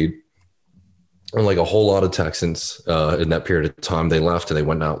for weed. And like a whole lot of Texans in that period of time, they left and they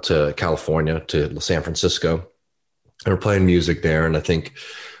went out to California, to San Francisco, and were playing music there. And I think,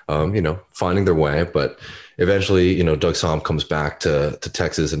 finding their way. But eventually, Doug Sahm comes back to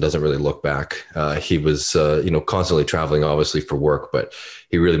Texas and doesn't really look back. He was, constantly traveling, obviously, for work, but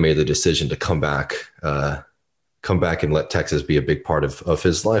he really made the decision to come back and let Texas be a big part of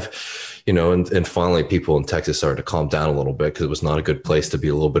his life, and finally people in Texas started to calm down a little bit, because it was not a good place to be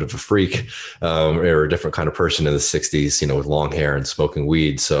a little bit of a freak or a different kind of person in the 60s, with long hair and smoking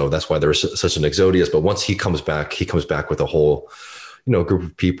weed. So that's why there was such an exodus. But once he comes back with a whole, group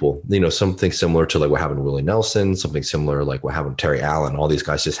of people, something similar to like what happened to Willie Nelson, something similar like what happened to Terry Allen. All these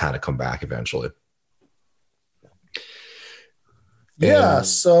guys just had to come back eventually. Yeah.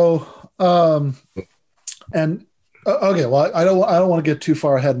 So, and okay, well, I don't want to get too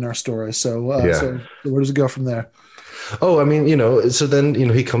far ahead in our story. So, so where does it go from there? Oh, I mean, so then,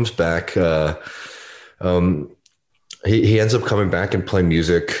 he comes back, he ends up coming back and playing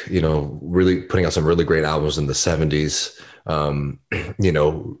music, really putting out some really great albums in the 70s,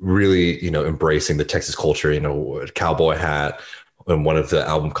 really, embracing the Texas culture, cowboy hat. In one of the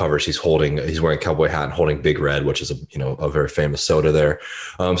album covers, he's wearing a cowboy hat and holding Big Red, which is a very famous soda there.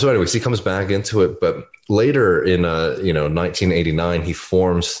 So anyways, he comes back into it, but later in 1989, he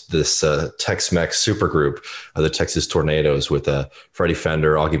forms this Tex-Mex supergroup, the Texas Tornadoes, with Freddie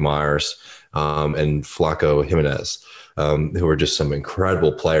Fender, Augie Myers, and Flaco Jimenez, who are just some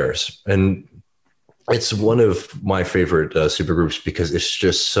incredible players. And it's one of my favorite supergroups because it's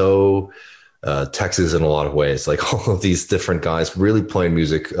just so Texas in a lot of ways, like all of these different guys really playing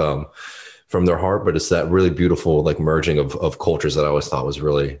music from their heart, but it's that really beautiful like merging of cultures that I always thought was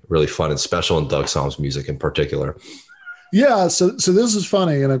really, really fun and special in Doug Sahm's music in particular. Yeah, so this is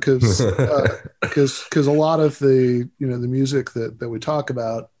funny, because a lot of the the music that we talk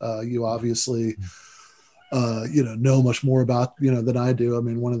about, you obviously know much more about than I do. I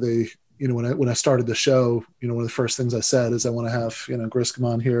mean, one of the when I started the show, one of the first things I said is I want to have Griscom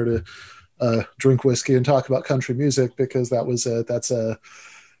on here to drink whiskey and talk about country music, because that's a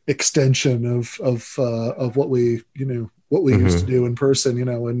extension of what we used to do in person,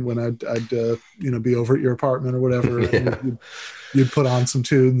 when I'd be over at your apartment or whatever. Yeah. And you'd put on some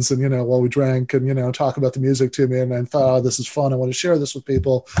tunes and while we drank and talk about the music to me, and I thought, oh, this is fun, I want to share this with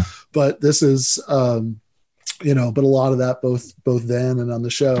people. But this is but a lot of that both then and on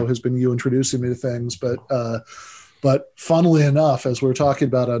the show has been you introducing me to things. But funnily enough, as we were talking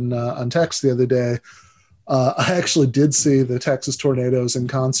about on text the other day, I actually did see the Texas Tornadoes in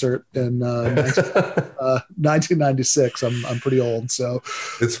concert in 1996. I'm pretty old, so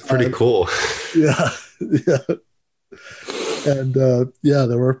it's pretty cool. Yeah. And they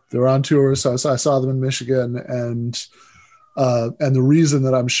were on tour, so I saw them in Michigan, and And the reason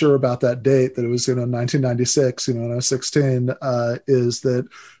that I'm sure about that date, that it was 1996, when I was 16, is that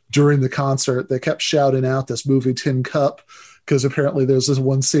during the concert they kept shouting out this movie Tin Cup, because apparently there's this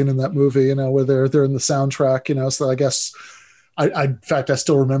one scene in that movie, where they're in the soundtrack, so I guess. In fact, I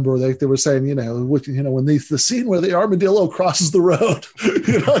still remember they were saying, when the scene where the armadillo crosses the road,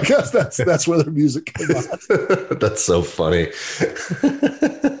 I guess that's where the music came on. That's so funny.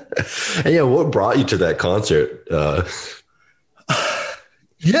 And yeah, what brought you to that concert?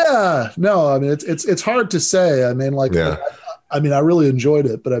 Yeah, no, I mean, it's hard to say. I mean, I really enjoyed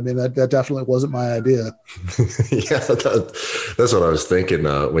it, but I mean, that definitely wasn't my idea. Yeah, that's what I was thinking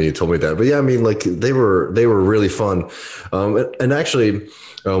when you told me that. But yeah, I mean, they were really fun. And actually,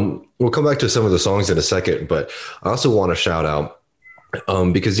 we'll come back to some of the songs in a second, but I also want to shout out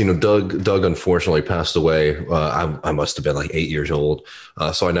because, Doug unfortunately passed away. I must have been like 8 years old.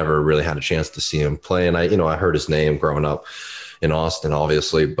 So I never really had a chance to see him play. And I heard his name growing up in Austin,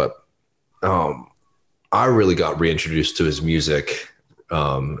 obviously, but I really got reintroduced to his music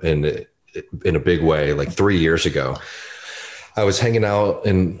in a big way, like 3 years ago. I was hanging out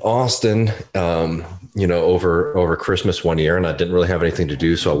in Austin, over Christmas one year, and I didn't really have anything to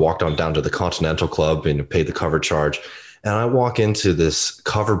do. So I walked on down to the Continental Club and paid the cover charge. And I walk into this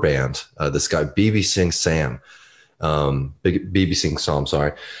cover band, this guy, BB Sing Sam, BB Sing Sam,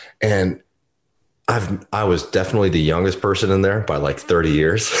 sorry. And I was definitely the youngest person in there by like 30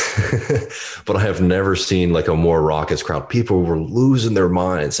 years, but I have never seen like a more raucous crowd. People were losing their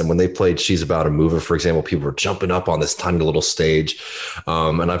minds. And when they played She's About to Move It, for example, people were jumping up on this tiny little stage.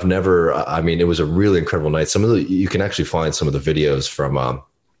 And it was a really incredible night. You can actually find some of the videos from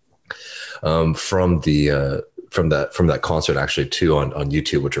that concert actually too on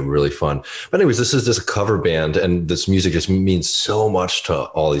YouTube, which are really fun. But anyways, this is just a cover band, and this music just means so much to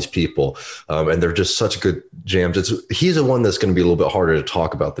all these people. And they're just such good jams. He's the one that's going to be a little bit harder to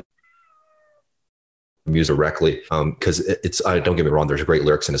talk about the music directly. Cause don't get me wrong, there's great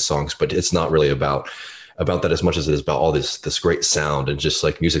lyrics in his songs, but it's not really about that as much as it is about all this great sound and just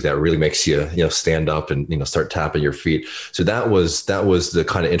like music that really makes you, stand up and, start tapping your feet. So that was the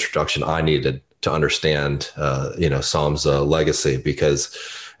kind of introduction I needed to understand, Sam's legacy, because,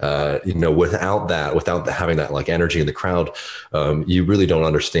 without having that like energy in the crowd, you really don't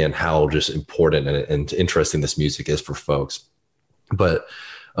understand how just important and interesting this music is for folks. But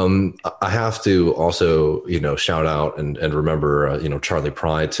I have to also, shout out and remember, Charlie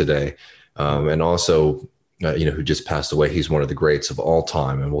Pride today, and also, who just passed away. He's one of the greats of all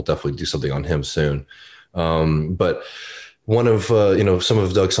time, and we'll definitely do something on him soon. But one of, some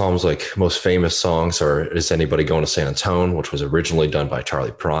of Doug Sahm's like most famous songs is Anybody Going to San Antonio, which was originally done by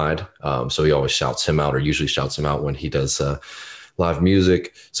Charlie Pride. So he always shouts him out, or usually shouts him out when he does live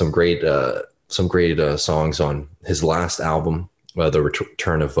music. Some great songs on his last album, The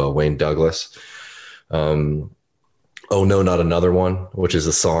Return of Wayne Douglas. Oh No, Not Another One, which is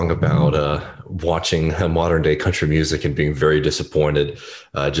a song about watching modern day country music and being very disappointed.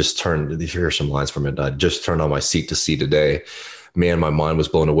 Here are some lines from it. I just turned on my seat to see today. Man, my mind was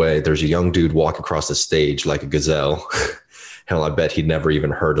blown away. There's a young dude walking across the stage like a gazelle. Hell, I bet he'd never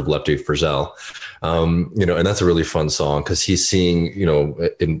even heard of Lefty Frizzell. And that's a really fun song because he's seeing,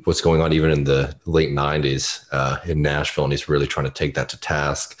 in what's going on even in the late 90s in Nashville, and he's really trying to take that to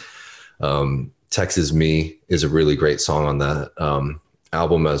task. Texas Me is a really great song on that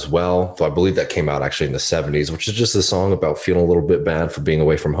album as well. So I believe that came out actually in the 70s, which is just a song about feeling a little bit bad for being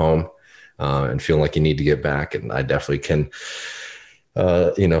away from home and feeling like you need to get back. And I definitely can,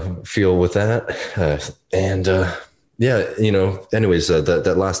 feel with that. Anyways,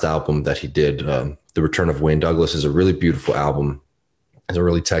 that last album that he did, The Return of Wayne Douglas, is a really beautiful album. It's a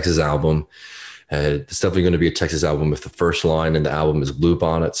really Texas album. It's definitely going to be a Texas album if the first line in the album is Blue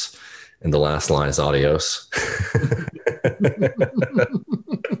Bonnets and the last line is adios.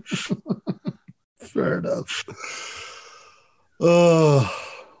 Fair enough. Oh,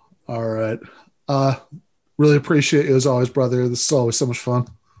 all right. Really appreciate you as always, brother. This is always so much fun.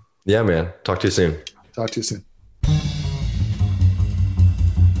 Yeah, man. Talk to you soon. Talk to you soon.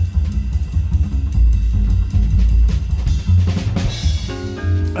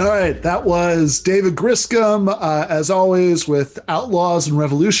 All right, that was David Griscom, as always, with Outlaws and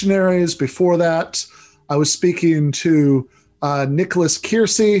Revolutionaries. Before that, I was speaking to Nicholas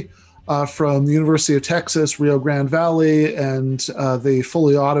Kiersey from the University of Texas, Rio Grande Valley, and the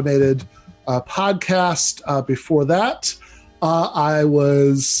Fully Automated podcast. Before that, I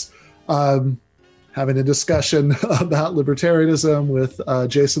was having a discussion about libertarianism with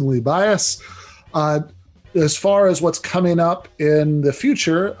Jason Lee Byas. As far as what's coming up in the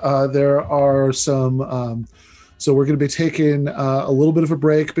future, there are some So we're going to be taking a little bit of a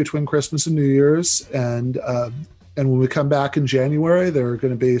break between Christmas and New Year's, and when we come back in January, there are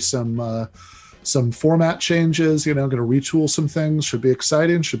going to be some format changes. Going to retool some things. Should be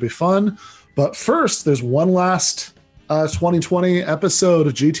exciting. Should be fun. But first, there's one last 2020 episode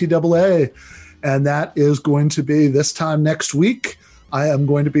of GTAA, and that is going to be this time next week. I am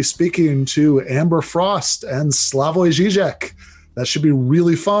going to be speaking to Amber Frost and Slavoj Žižek. That should be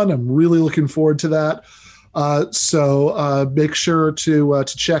really fun. I'm really looking forward to that. So make sure to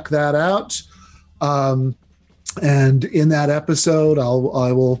check that out. And in that episode,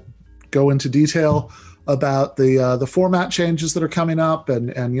 I will go into detail about the format changes that are coming up,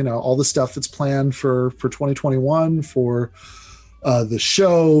 and all the stuff that's planned for 2021 for the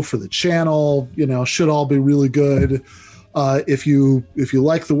show, for the channel. Should all be really good. If you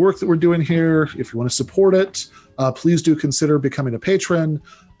like the work that we're doing here, if you want to support it, please do consider becoming a patron.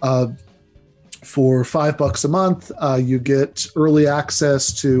 For $5 a month, you get early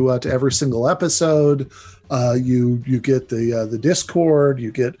access to every single episode. You get the Discord.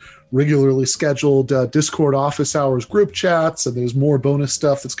 You get regularly scheduled Discord office hours group chats, and there's more bonus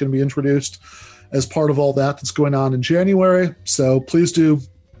stuff that's going to be introduced as part of all that's going on in January. So please do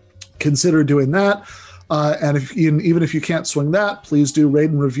consider doing that. And even if you can't swing that, please do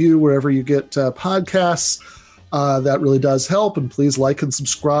rate and review wherever you get podcasts. That really does help. And please like and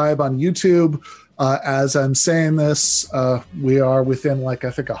subscribe on YouTube. As I'm saying this, we are within I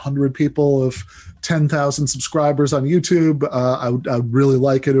think 100 people of 10,000 subscribers on YouTube. I would really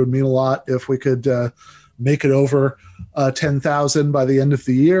like it. It would mean a lot if we could make it over 10,000 by the end of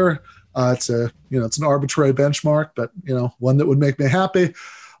the year. It's an arbitrary benchmark, but one that would make me happy.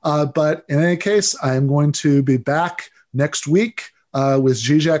 But in any case, I am going to be back next week with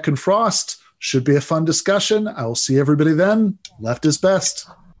Žižek and Frost. Should be a fun discussion. I will see everybody then. Left is best.